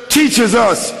worship teaches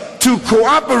us to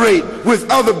cooperate with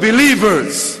other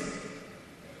believers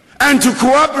and to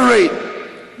cooperate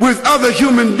with other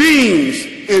human beings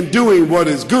in doing what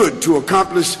is good to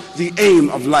accomplish the aim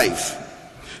of life.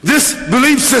 This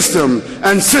belief system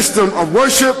and system of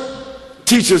worship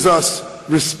teaches us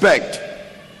respect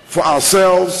for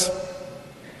ourselves,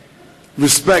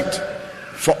 respect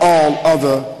for all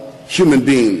other human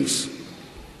beings.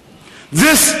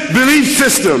 This belief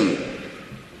system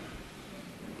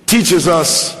teaches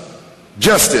us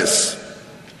justice.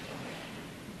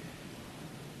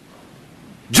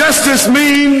 Justice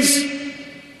means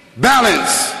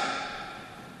balance.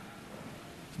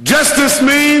 Justice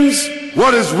means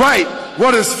what is right,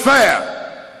 what is fair.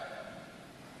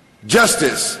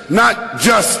 Justice, not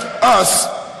just us,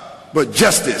 but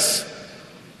justice.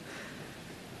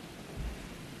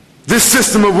 This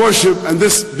system of worship and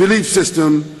this belief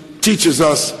system teaches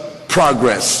us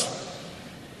progress.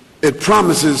 It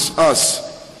promises us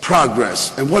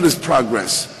progress. And what is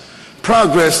progress?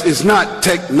 Progress is not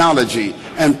technology,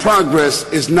 and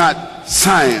progress is not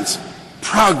science.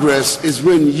 Progress is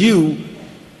when you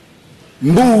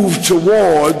move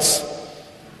towards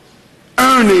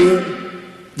earning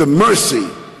the mercy,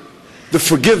 the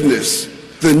forgiveness,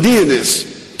 the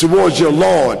nearness towards your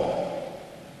Lord.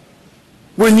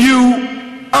 When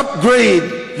you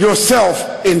upgrade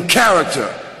yourself in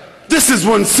character, this is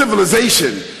when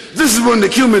civilization, this is when the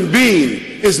human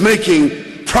being is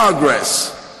making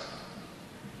progress.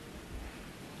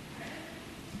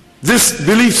 This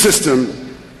belief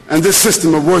system and this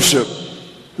system of worship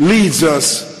leads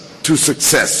us to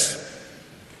success.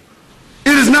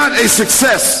 It is not a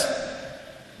success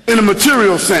in a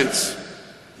material sense.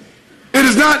 It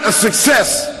is not a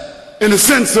success in a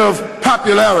sense of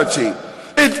popularity.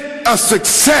 It's a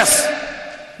success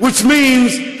which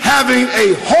means having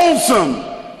a wholesome,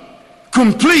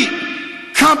 complete,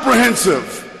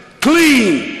 comprehensive,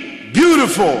 clean,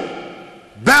 beautiful,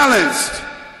 balanced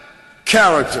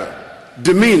character,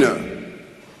 demeanor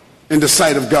in the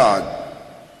sight of God.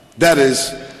 That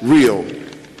is real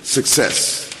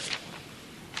success.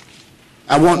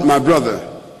 I want my brother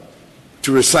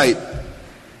to recite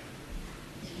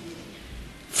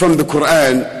from the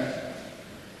Quran,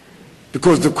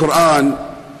 because the Quran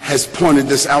has pointed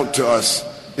this out to us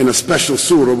in a special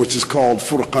surah which is called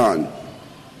Furqan.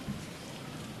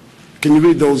 Can you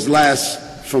read those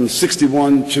last from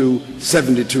 61 to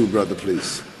 72, brother,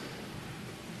 please?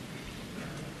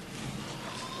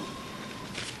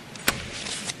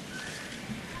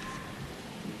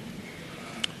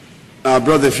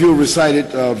 Brother, if you'll recite it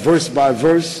verse by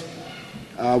verse,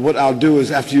 what I'll do is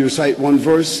after you recite one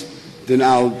verse, then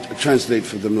I'll translate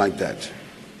for them like that.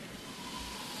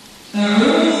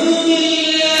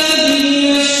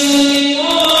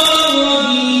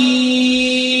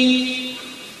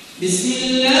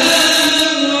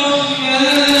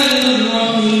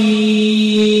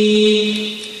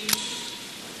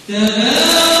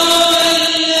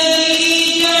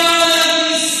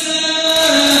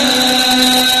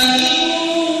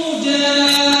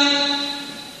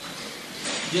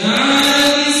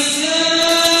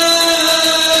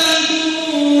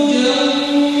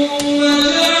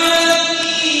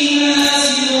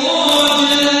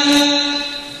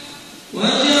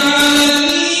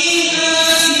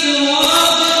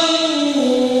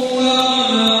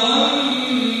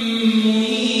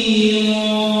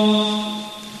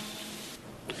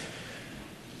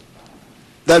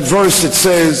 that verse that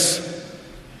says,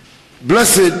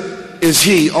 blessed is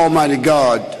he, Almighty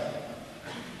God,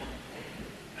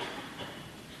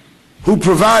 who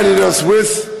provided us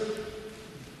with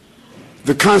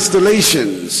the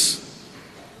constellations,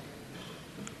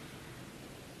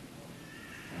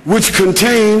 which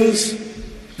contains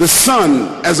the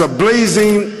sun as a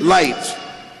blazing light,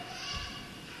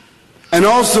 and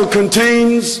also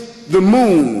contains the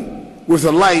moon with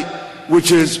a light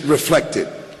which is reflected.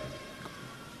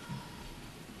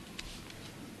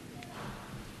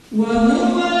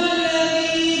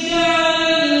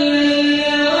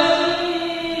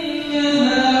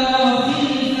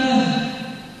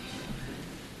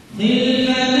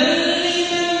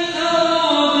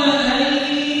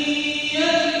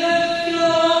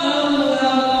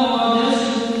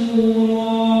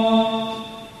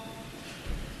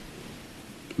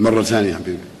 مرة ثانية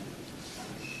حبيبي،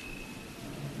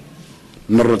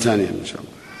 مرة ثانية إن شاء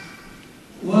الله.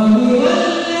 وهو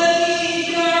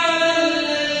الذي جعل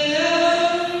الليل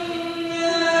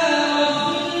والنهار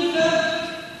خلفة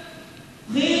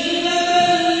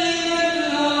لمن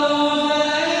أراد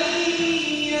أن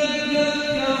يذكر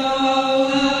أو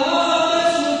أراد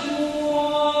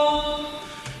شكورا.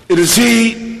 It is He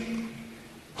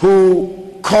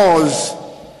who caused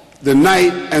the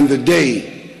night and the day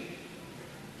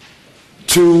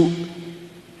to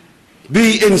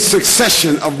be in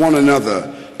succession of one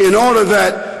another, in order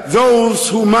that those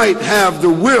who might have the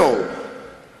will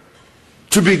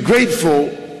to be grateful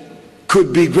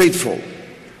could be grateful.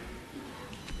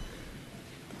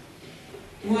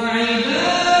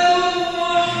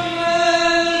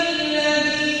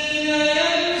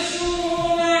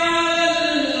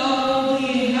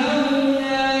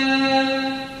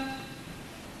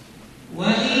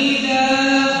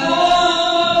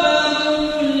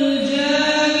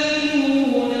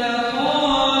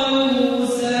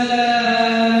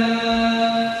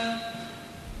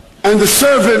 And the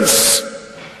servants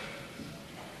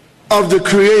of the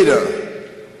Creator,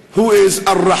 who is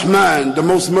Ar-Rahman, the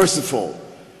most merciful.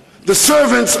 The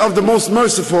servants of the most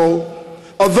merciful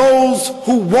are those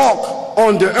who walk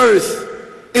on the earth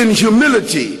in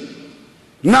humility,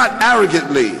 not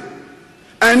arrogantly.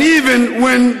 And even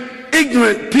when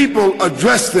ignorant people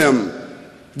address them,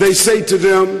 they say to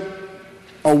them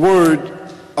a word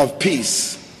of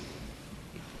peace.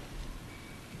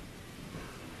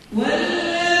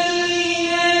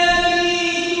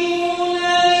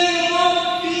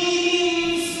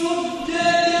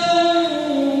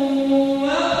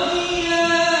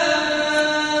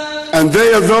 And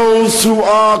they are those who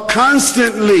are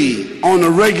constantly, on a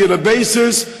regular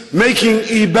basis, making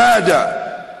ibadah,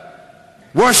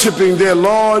 worshiping their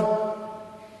Lord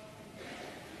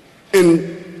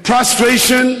in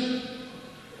prostration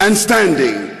and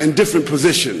standing in different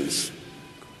positions.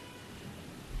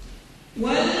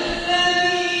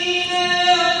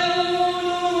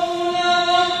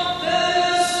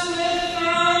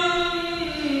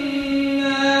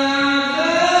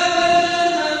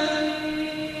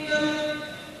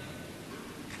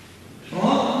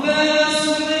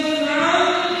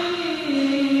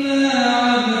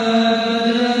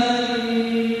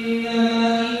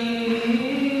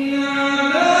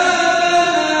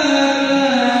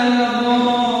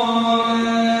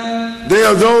 They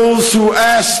are those who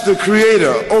ask the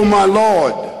Creator, "Oh my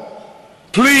Lord,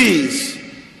 please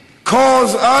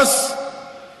cause us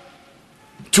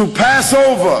to pass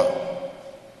over,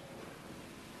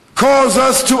 cause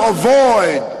us to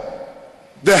avoid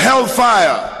the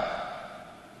hellfire,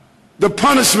 the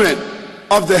punishment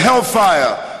of the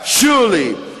hellfire.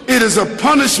 Surely it is a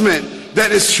punishment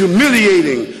that is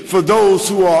humiliating for those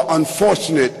who are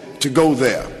unfortunate to go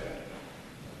there."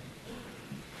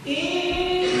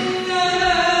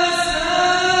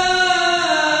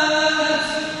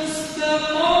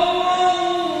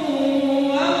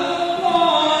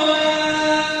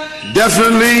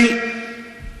 Definitely,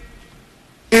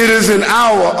 it is an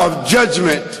hour of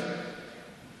judgment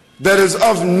that is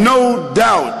of no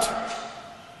doubt,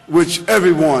 which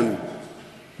everyone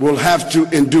will have to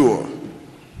endure.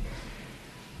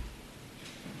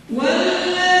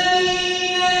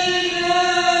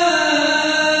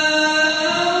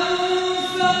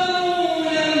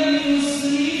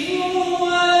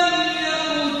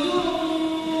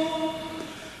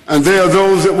 And there are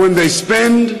those that when they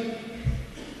spend,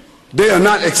 they are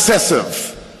not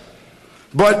excessive,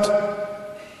 but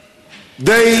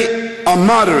they are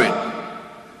moderate.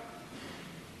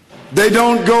 They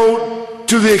don't go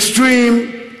to the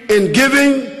extreme in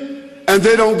giving, and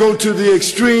they don't go to the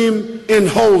extreme in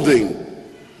holding.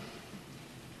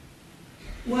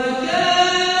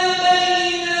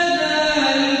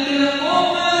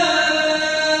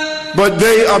 but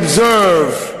they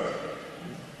observe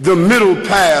the middle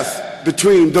path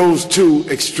between those two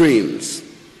extremes.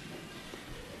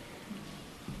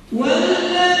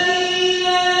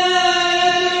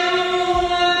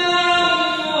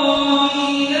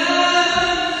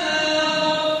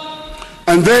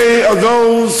 And they are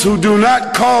those who do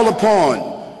not call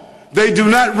upon, they do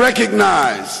not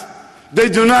recognize, they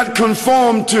do not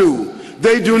conform to,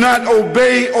 they do not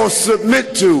obey or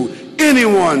submit to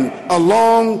anyone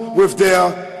along with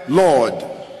their Lord.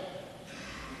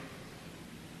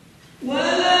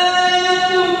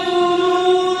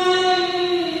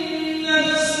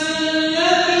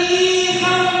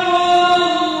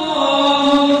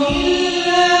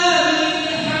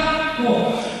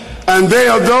 And they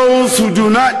are those who do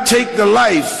not take the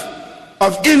life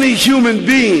of any human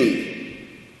being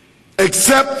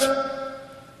except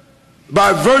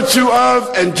by virtue of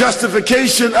and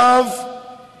justification of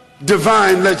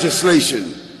divine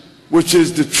legislation, which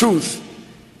is the truth.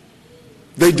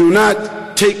 They do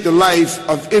not take the life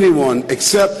of anyone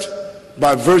except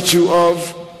by virtue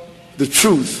of the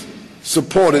truth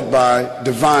supported by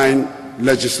divine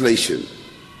legislation.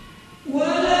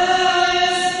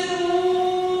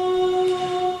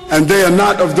 And they are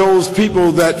not of those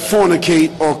people that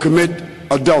fornicate or commit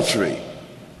adultery.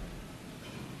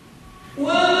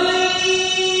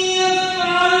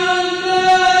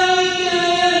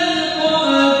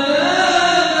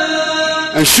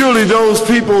 And surely those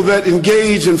people that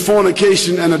engage in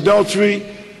fornication and adultery,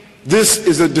 this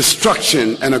is a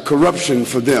destruction and a corruption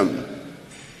for them.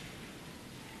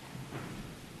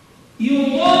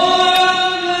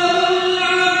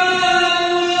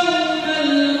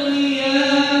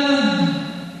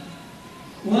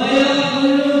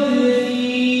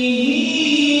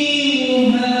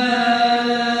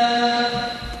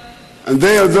 And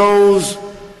they are those,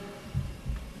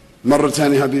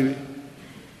 Maratani Habibi,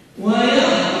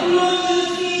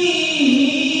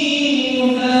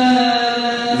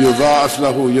 يضاعف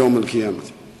له يوم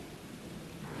القيامة.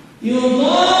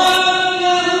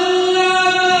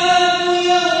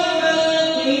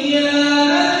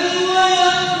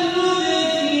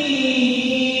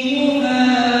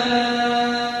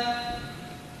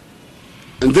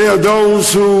 And they are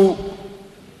those who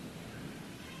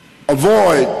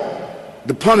avoid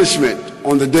the punishment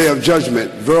on the day of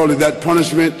judgment. Verily, that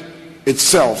punishment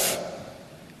itself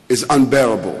is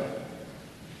unbearable.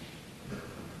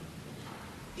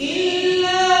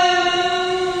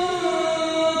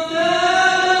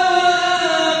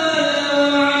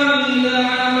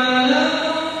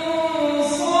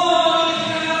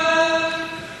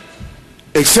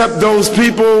 Except those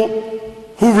people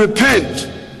who repent,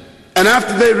 and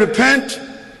after they repent,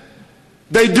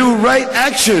 they do right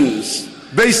actions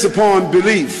based upon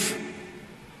belief.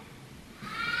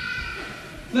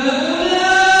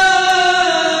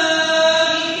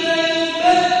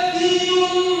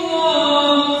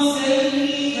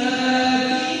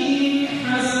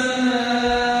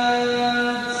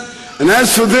 And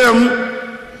as for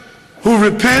them who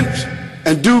repent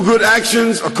and do good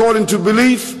actions according to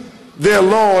belief, their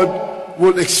Lord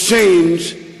will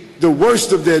exchange the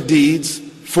worst of their deeds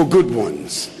for good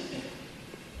ones.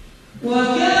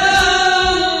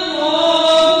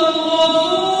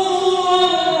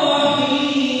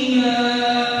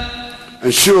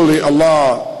 And surely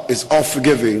Allah is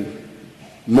all-forgiving,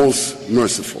 most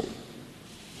merciful.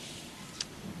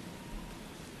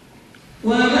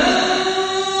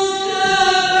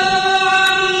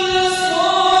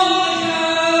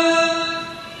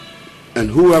 And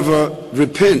whoever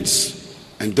repents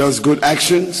and does good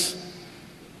actions,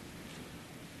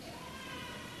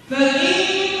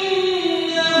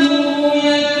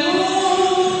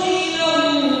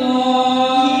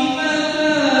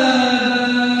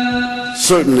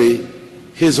 certainly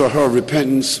his or her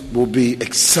repentance will be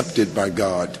accepted by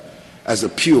God as a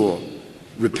pure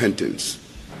repentance.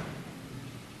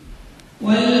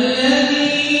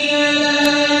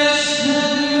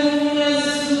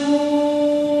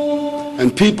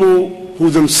 And people who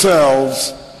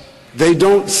themselves, they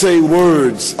don't say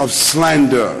words of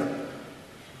slander.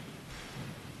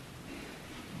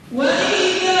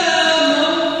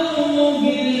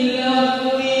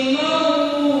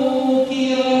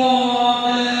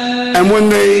 And when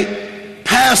they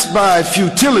pass by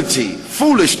futility,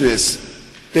 foolishness,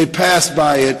 they pass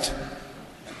by it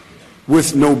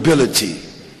with nobility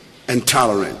and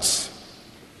tolerance.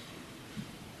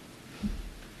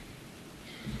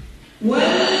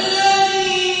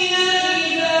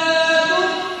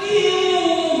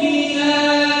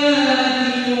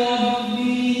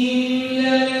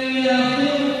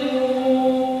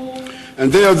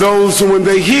 And they are those who, when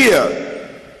they hear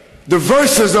the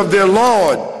verses of their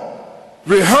Lord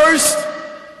rehearsed.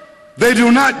 They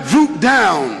do not droop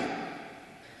down.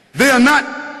 They are not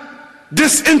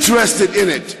disinterested in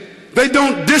it. They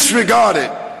don't disregard it,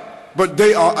 but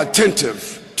they are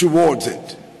attentive towards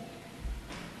it.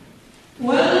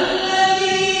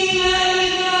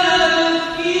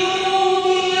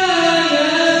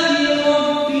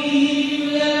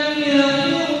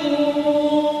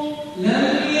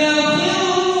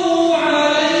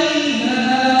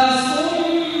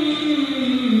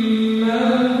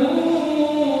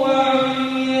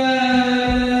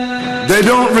 They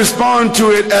don't respond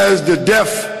to it as the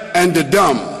deaf and the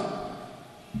dumb.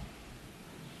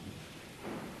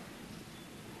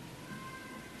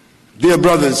 Dear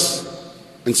brothers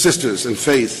and sisters in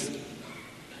faith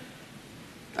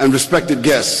and respected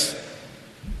guests,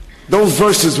 those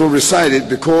verses were recited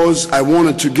because I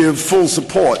wanted to give full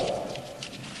support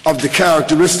of the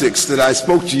characteristics that I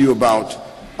spoke to you about,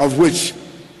 of which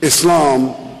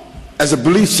Islam as a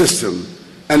belief system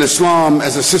and Islam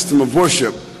as a system of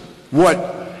worship, what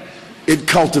it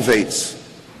cultivates.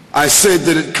 I said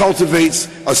that it cultivates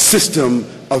a system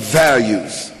of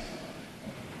values,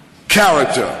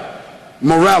 character,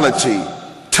 morality,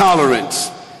 tolerance,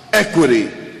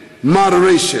 equity,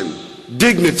 moderation,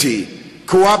 dignity,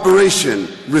 cooperation,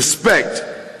 respect,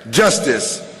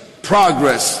 justice,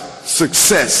 progress,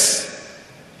 success.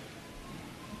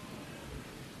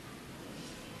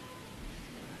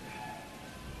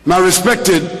 My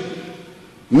respected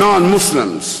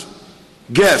non-Muslims,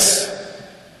 guests,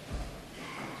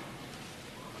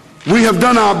 we have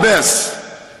done our best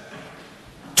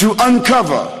to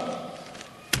uncover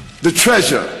the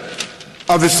treasure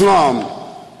of Islam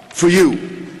for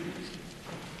you.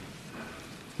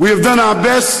 We have done our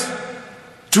best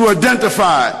to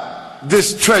identify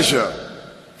this treasure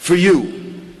for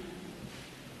you.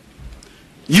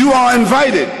 You are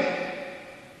invited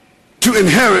to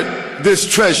inherit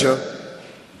this treasure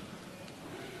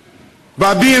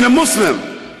by being a Muslim.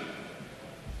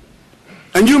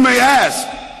 And you may ask,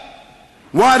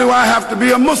 why do I have to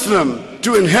be a Muslim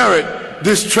to inherit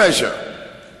this treasure?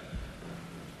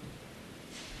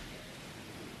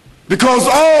 Because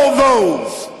all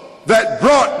those that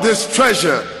brought this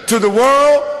treasure to the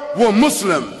world were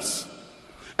Muslims.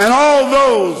 And all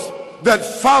those that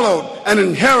followed and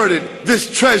inherited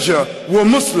this treasure were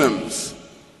Muslims.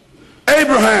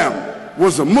 Abraham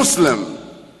was a Muslim,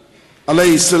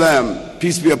 alayhi salam,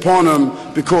 peace be upon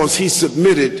him, because he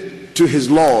submitted to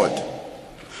his Lord.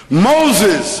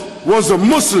 Moses was a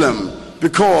Muslim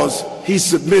because he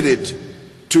submitted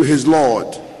to his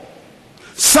Lord.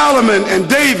 Solomon and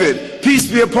David, peace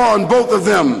be upon both of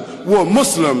them, were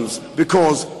Muslims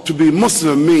because to be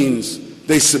Muslim means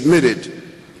they submitted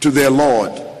to their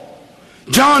Lord.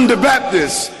 John the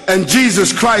Baptist and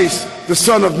Jesus Christ, the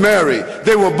son of Mary,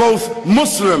 they were both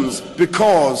Muslims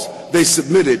because they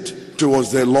submitted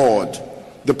towards their Lord.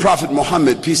 The Prophet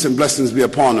Muhammad, peace and blessings be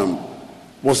upon him,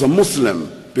 was a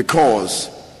Muslim because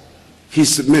he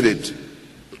submitted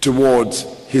towards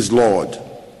his Lord.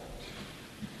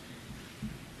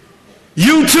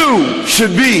 You too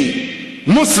should be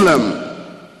Muslim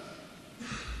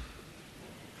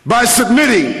by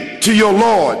submitting to your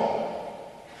Lord,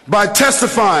 by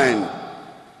testifying,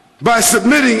 by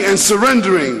submitting and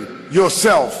surrendering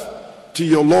yourself to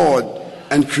your Lord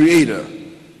and Creator.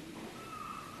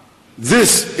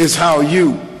 This is how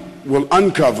you will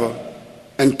uncover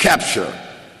and capture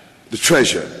the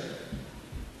treasure.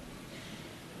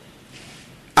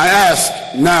 I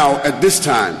ask now at this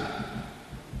time,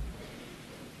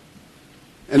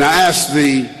 and I ask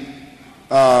the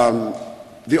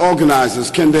organizers,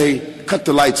 can they cut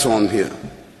the lights on here?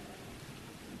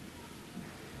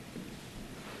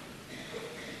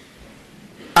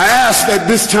 I ask at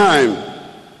this time,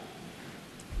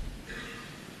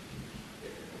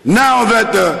 now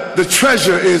that the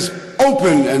treasure is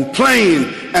open and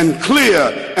plain and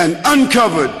clear and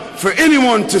uncovered for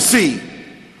anyone to see,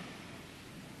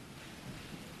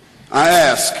 I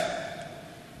ask,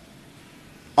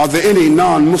 are there any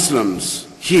non-Muslims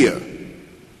here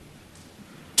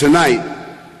tonight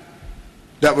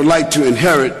that would like to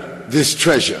inherit this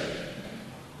treasure?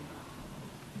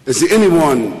 Is there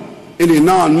any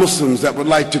non-Muslims that would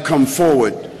like to come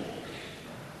forward?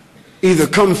 Either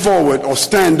come forward or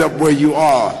stand up where you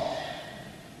are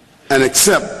and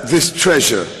accept this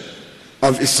treasure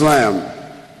of Islam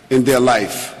in their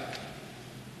life.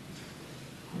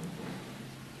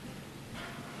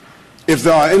 If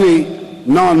there are any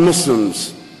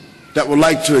non-Muslims that would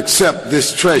like to accept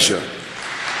this treasure,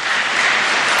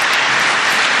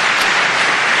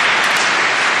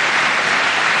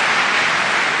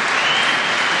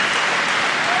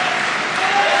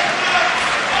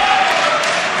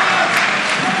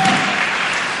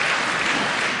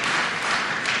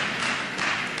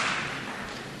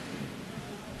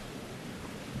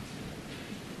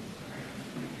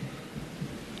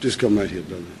 Just come right here,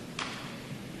 brother.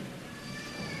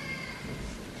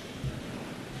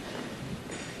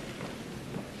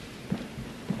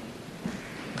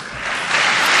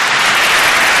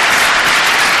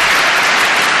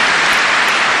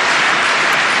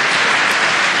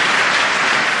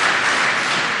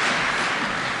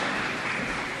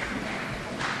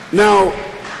 Now,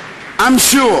 I'm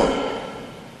sure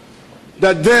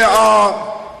that there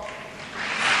are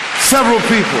several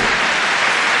people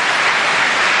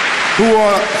who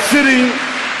are sitting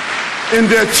in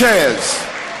their chairs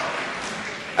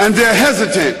and they're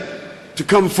hesitant to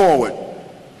come forward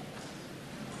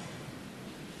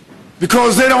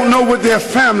because they don't know what their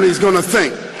family is going to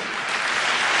think.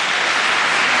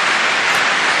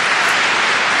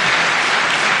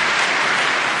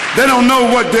 They don't know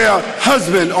what their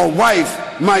husband or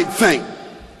wife might think.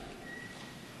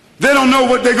 They don't know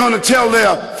what they're going to tell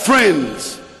their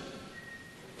friends,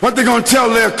 what they're going to tell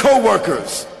their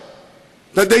co-workers,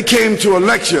 that they came to a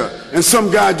lecture and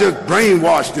some guy just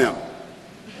brainwashed them.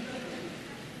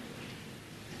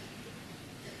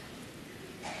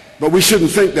 But we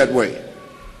shouldn't think that way.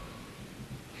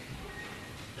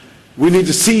 We need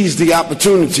to seize the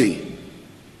opportunity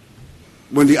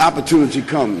when the opportunity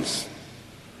comes.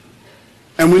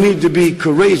 And we need to be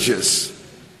courageous.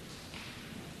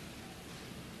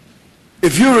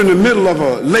 If you're in the middle of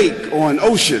a lake or an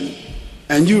ocean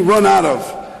and you run out of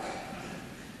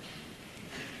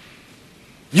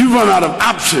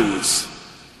options,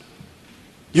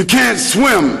 you can't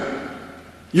swim,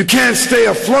 you can't stay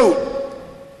afloat.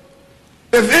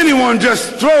 If anyone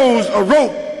just throws a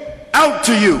rope out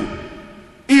to you,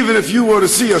 even if you were to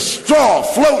see a straw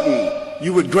floating,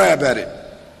 you would grab at it,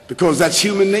 because that's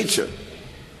human nature.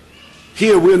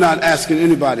 Here we're not asking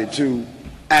anybody to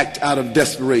act out of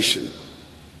desperation.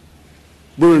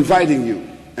 We're inviting you,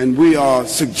 and we are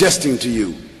suggesting to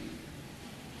you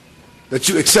that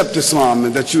you accept Islam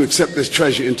and that you accept this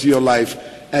treasure into your life,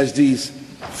 as these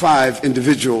 5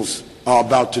 individuals are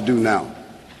about to do now.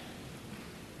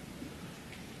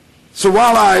 So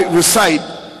while I recite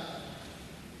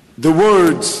the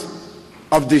words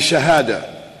of the Shahada,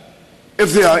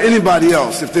 if there are anybody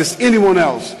else, if there's anyone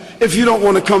else, if you don't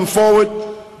want to come forward,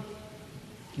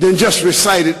 then just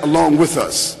recite it along with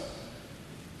us.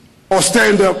 Or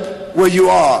stand up where you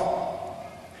are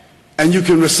and you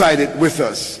can recite it with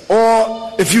us.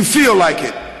 Or if you feel like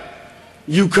it,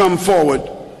 you come forward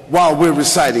while we're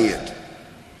reciting it.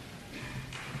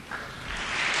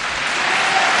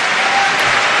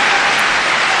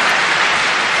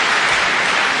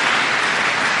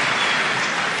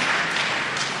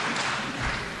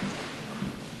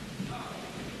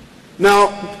 Now,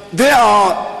 there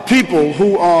are people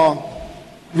who are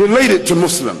related to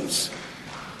Muslims.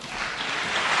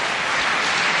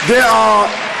 There are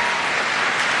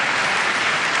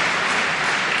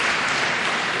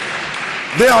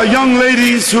young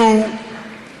ladies who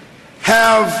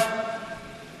have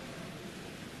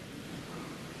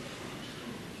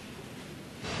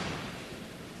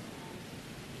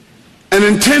an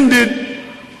intended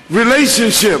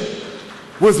relationship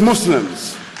with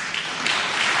Muslims.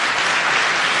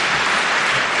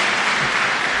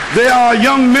 There are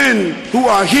young men who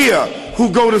are here who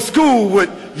go to school with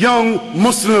young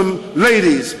Muslim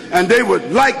ladies, and they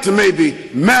would like to maybe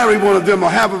marry one of them or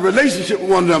have a relationship with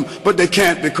one of them, but they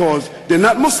can't because they're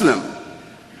not Muslim.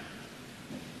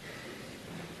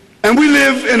 And we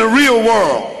live in a real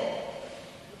world.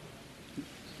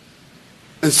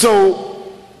 And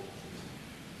so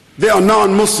there are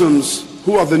non-Muslims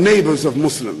who are the neighbors of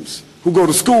Muslims, who go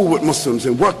to school with Muslims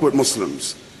and work with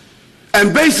Muslims.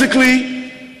 And basically,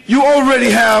 you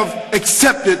already have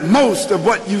accepted most of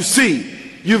what you see.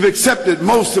 You've accepted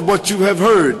most of what you have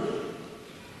heard.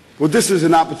 Well, this is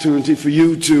an opportunity for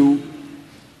you to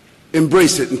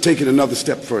embrace it and take it another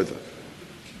step further.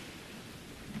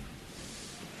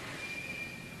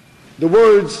 The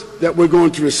words that we're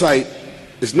going to recite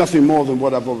is nothing more than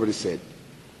what I've already said.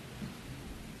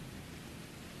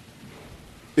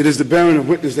 It is the bearing of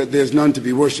witness that there is none to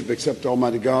be worshipped except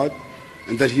Almighty God,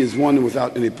 and that He is one and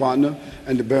without any partner,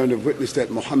 and the bearing of witness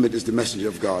that Muhammad is the messenger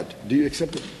of God. Do you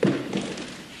accept it?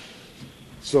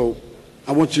 So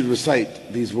I want you to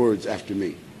recite these words after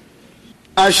me.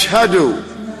 Ashhadu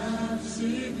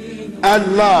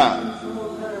an la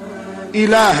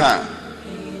ilaha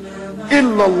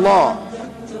illallah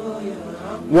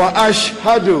wa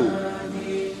ashhadu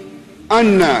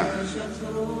anna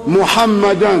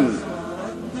Muhammadan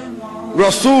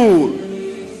Rasulullah.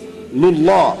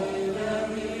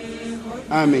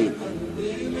 Ameen.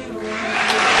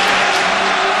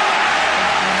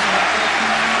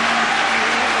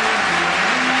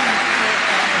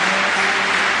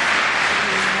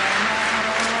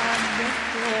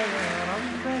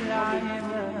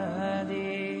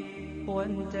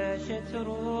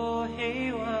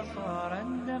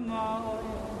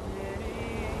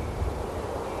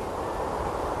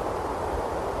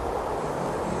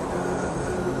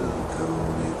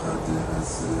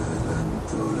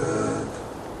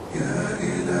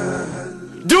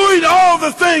 Doing all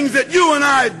the things that you and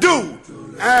I do,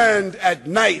 and at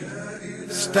night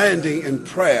standing in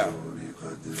prayer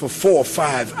for 4 or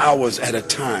 5 hours at a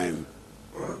time,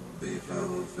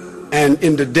 and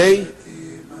in the day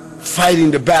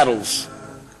fighting the battles,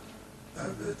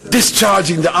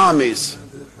 discharging the armies,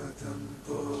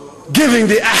 giving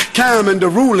the ahkam and the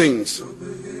rulings,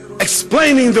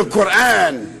 explaining the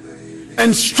Quran,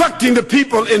 instructing the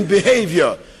people in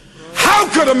behavior. How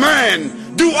could a man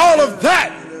do all of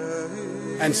that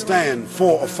and stand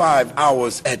 4 or 5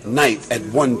 hours at night at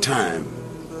one time?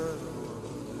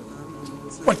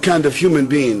 What kind of human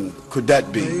being could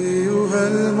that be?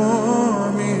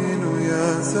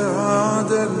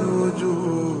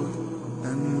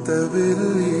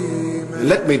 And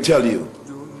let me tell you,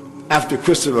 after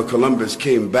Christopher Columbus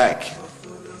came back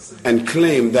and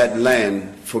claimed that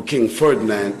land for King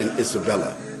Ferdinand and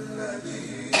Isabella,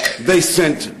 they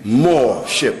sent more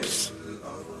ships.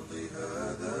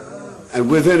 And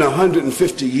within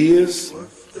 150 years,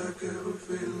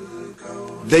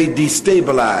 they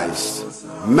destabilized,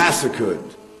 massacred,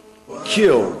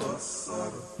 killed,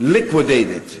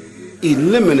 liquidated,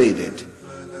 eliminated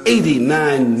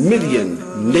 89 million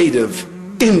native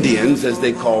Indians, as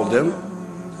they called them,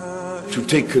 to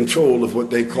take control of what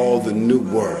they call the New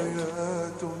World.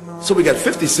 So we got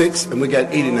 56 and we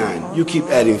got 89. You keep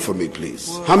adding for me,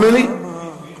 please. How many?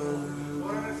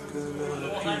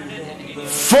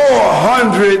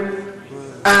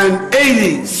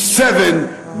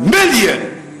 487 million.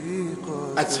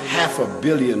 That's 500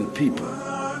 million people.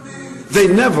 They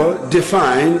never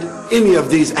defined any of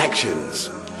these actions,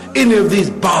 any of these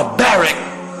barbaric,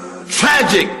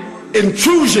 tragic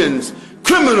intrusions,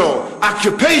 criminal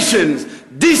occupations,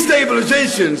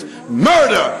 destabilizations,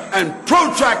 murder, and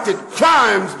protracted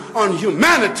crimes on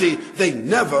humanity. They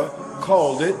never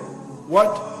called it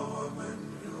what?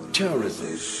 Terrorism.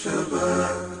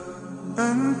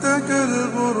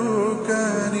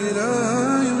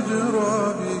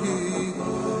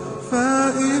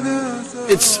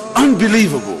 It's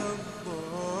unbelievable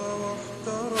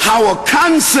how a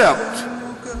concept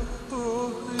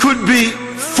could be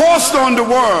forced on the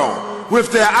world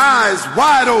with their eyes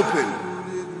wide open,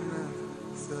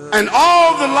 and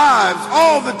all the lives,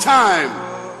 all the time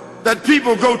that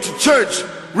people go to church,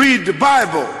 read the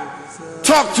Bible,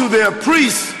 talk to their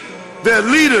priests, their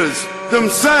leaders,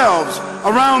 themselves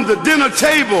around the dinner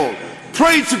table,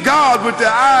 pray to God with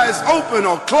their eyes open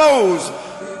or closed,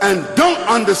 and don't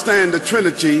understand the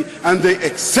Trinity, and they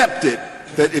accept it,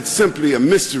 that it's simply a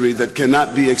mystery that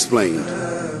cannot be explained.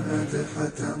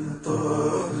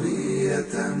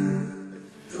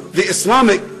 The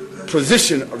Islamic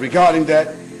position regarding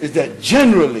that is that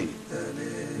generally,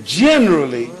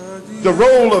 the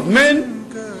role of men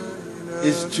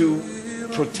is to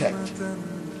protect.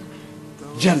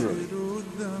 Generally.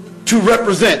 To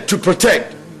represent, to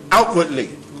protect outwardly.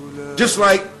 Just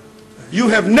like you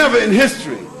have never in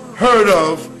history heard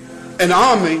of an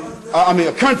army,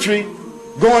 a country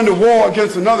going to war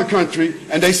against another country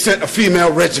and they sent a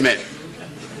female regiment.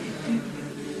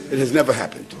 It has never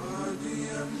happened.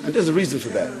 And there's a reason for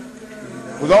that.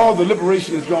 With all the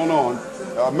liberation that's going on,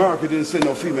 America didn't send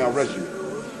no female regiment.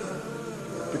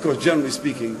 Because generally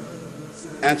speaking,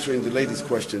 answering the lady's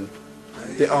question,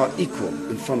 they are equal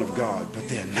in front of God, but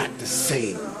they are not the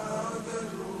same.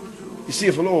 You see,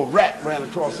 if a little rat ran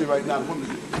across here right now, what would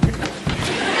it do?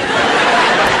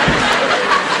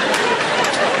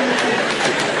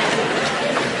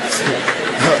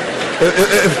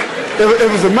 If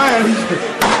it was a man,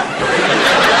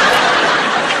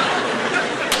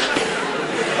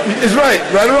 it's right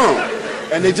or wrong.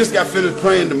 And they just got finished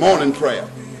praying the morning prayer.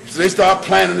 So they start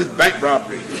planning this bank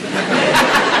robbery.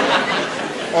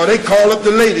 Or they call up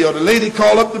the lady, or the lady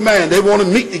call up the man. They want to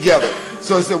meet together.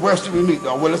 So they said, where should we meet?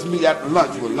 Oh, well, let's meet after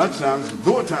lunch. Well, lunchtime is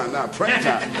door time now, prayer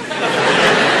time.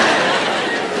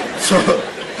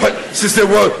 But she said,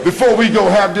 well, before we go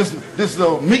have this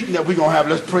little meeting that we're going to have,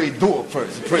 let's pray door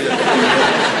first. Pray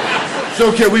that. So,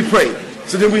 okay, we prayed.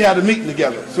 So then we had a meeting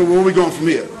together. So where are we going from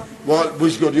here? Well, we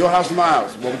should go to your house and my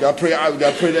house. Well, we got to pray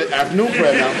that afternoon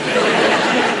prayer now.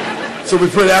 So we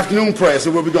pray the afternoon prayer.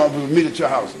 So where we going? We'll meet at your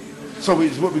house. So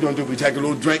what we going to do? We take a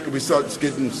little drink and we start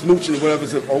getting smooching and whatever.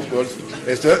 So, oh, well,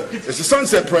 it's the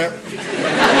sunset prayer.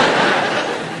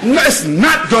 No, it's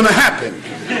not going to happen.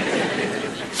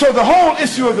 So the whole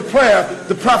issue of the prayer,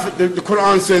 the Prophet, the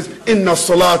Quran says, Inna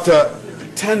salata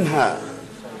tanha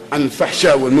an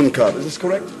fahsha wal munkar. Is this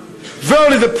correct?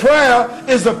 Verily the prayer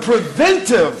is a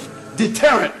preventive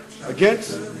deterrent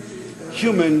against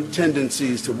human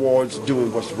tendencies towards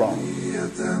doing what's wrong.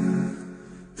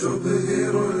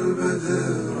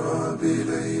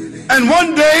 And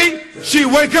one day she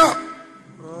wake up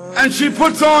and she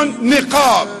puts on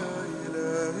niqab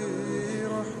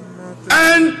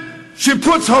and she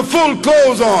puts her full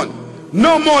clothes on.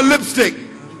 No more lipstick,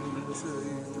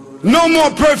 no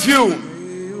more perfume.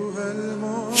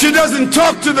 She doesn't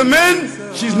talk to the men.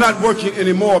 She's not working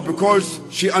anymore because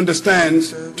she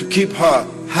understands to keep her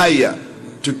haya,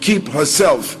 to keep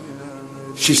herself.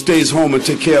 She stays home and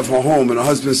take care of her home, and her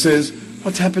husband says,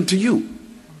 "What's happened to you?"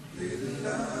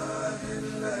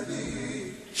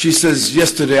 She says,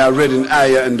 "Yesterday I read an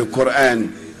ayah in the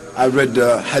Quran. I read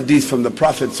the hadith from the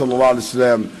Prophet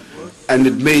ﷺ, and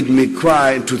it made me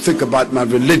cry to think about my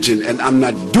religion, and I'm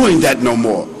not doing that no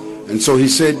more." And so he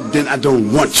said, "Then I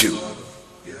don't want you.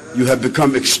 You have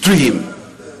become extreme."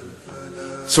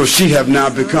 So she have now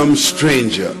become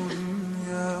stranger.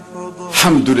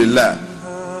 Alhamdulillah.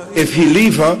 If he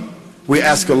leave her, we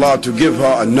ask Allah to give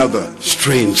her another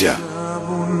stranger.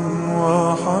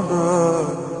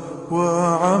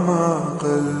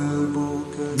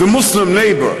 The Muslim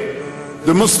neighbor,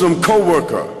 the Muslim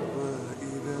co-worker,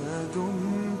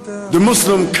 the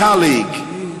Muslim colleague,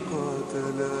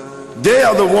 they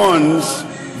are the ones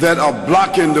that are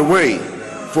blocking the way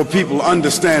for people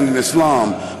understanding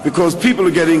Islam, because people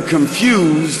are getting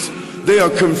confused. They are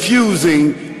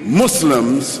confusing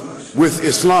Muslims with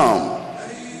Islam.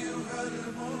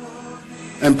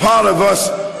 And part of us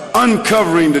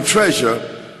uncovering the treasure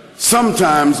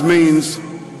sometimes means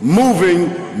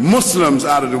moving Muslims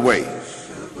out of the way.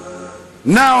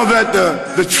 Now that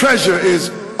the treasure is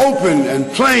open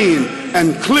and plain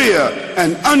and clear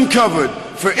and uncovered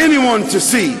for anyone to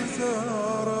see,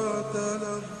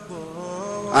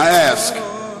 I ask,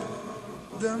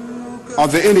 are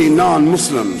there any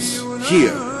non-Muslims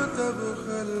here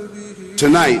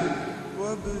tonight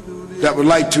that would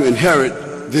like to inherit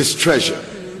this treasure?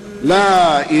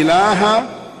 La ilaha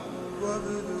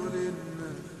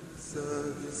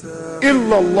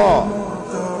illallah.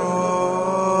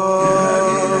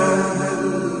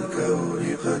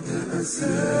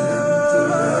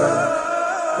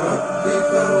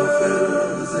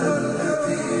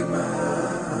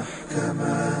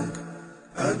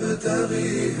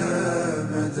 أبتغيها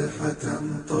مدحة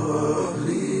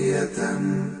طاغية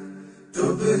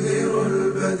تبهر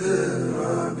البدر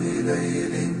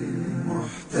بليل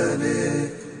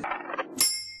محتلك.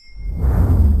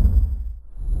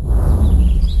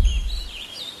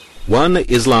 One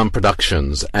Islam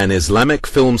Productions, an Islamic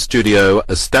film studio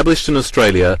established in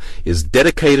Australia, is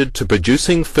dedicated to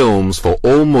producing films for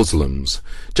all Muslims.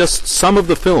 Just some of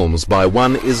the films by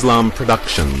One Islam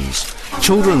Productions: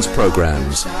 children's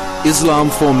programs, Islam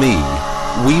for Me,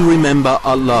 We Remember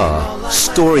Allah,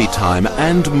 Storytime,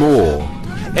 and more.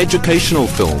 Educational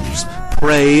films,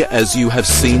 Pray as You Have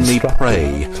Seen Me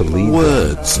Pray,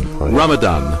 Words,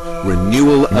 Ramadan,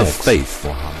 Renewal of Faith.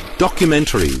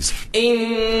 Documentaries.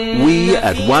 We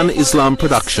at One Islam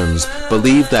Productions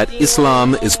believe that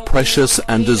Islam is precious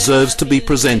and deserves to be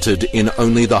presented in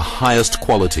only the highest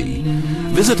quality.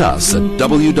 Visit us at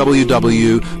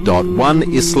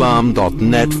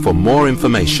www.oneislam.net for more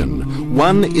information.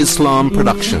 One Islam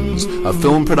Productions, a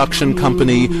film production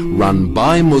company run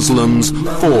by Muslims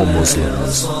for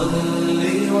Muslims.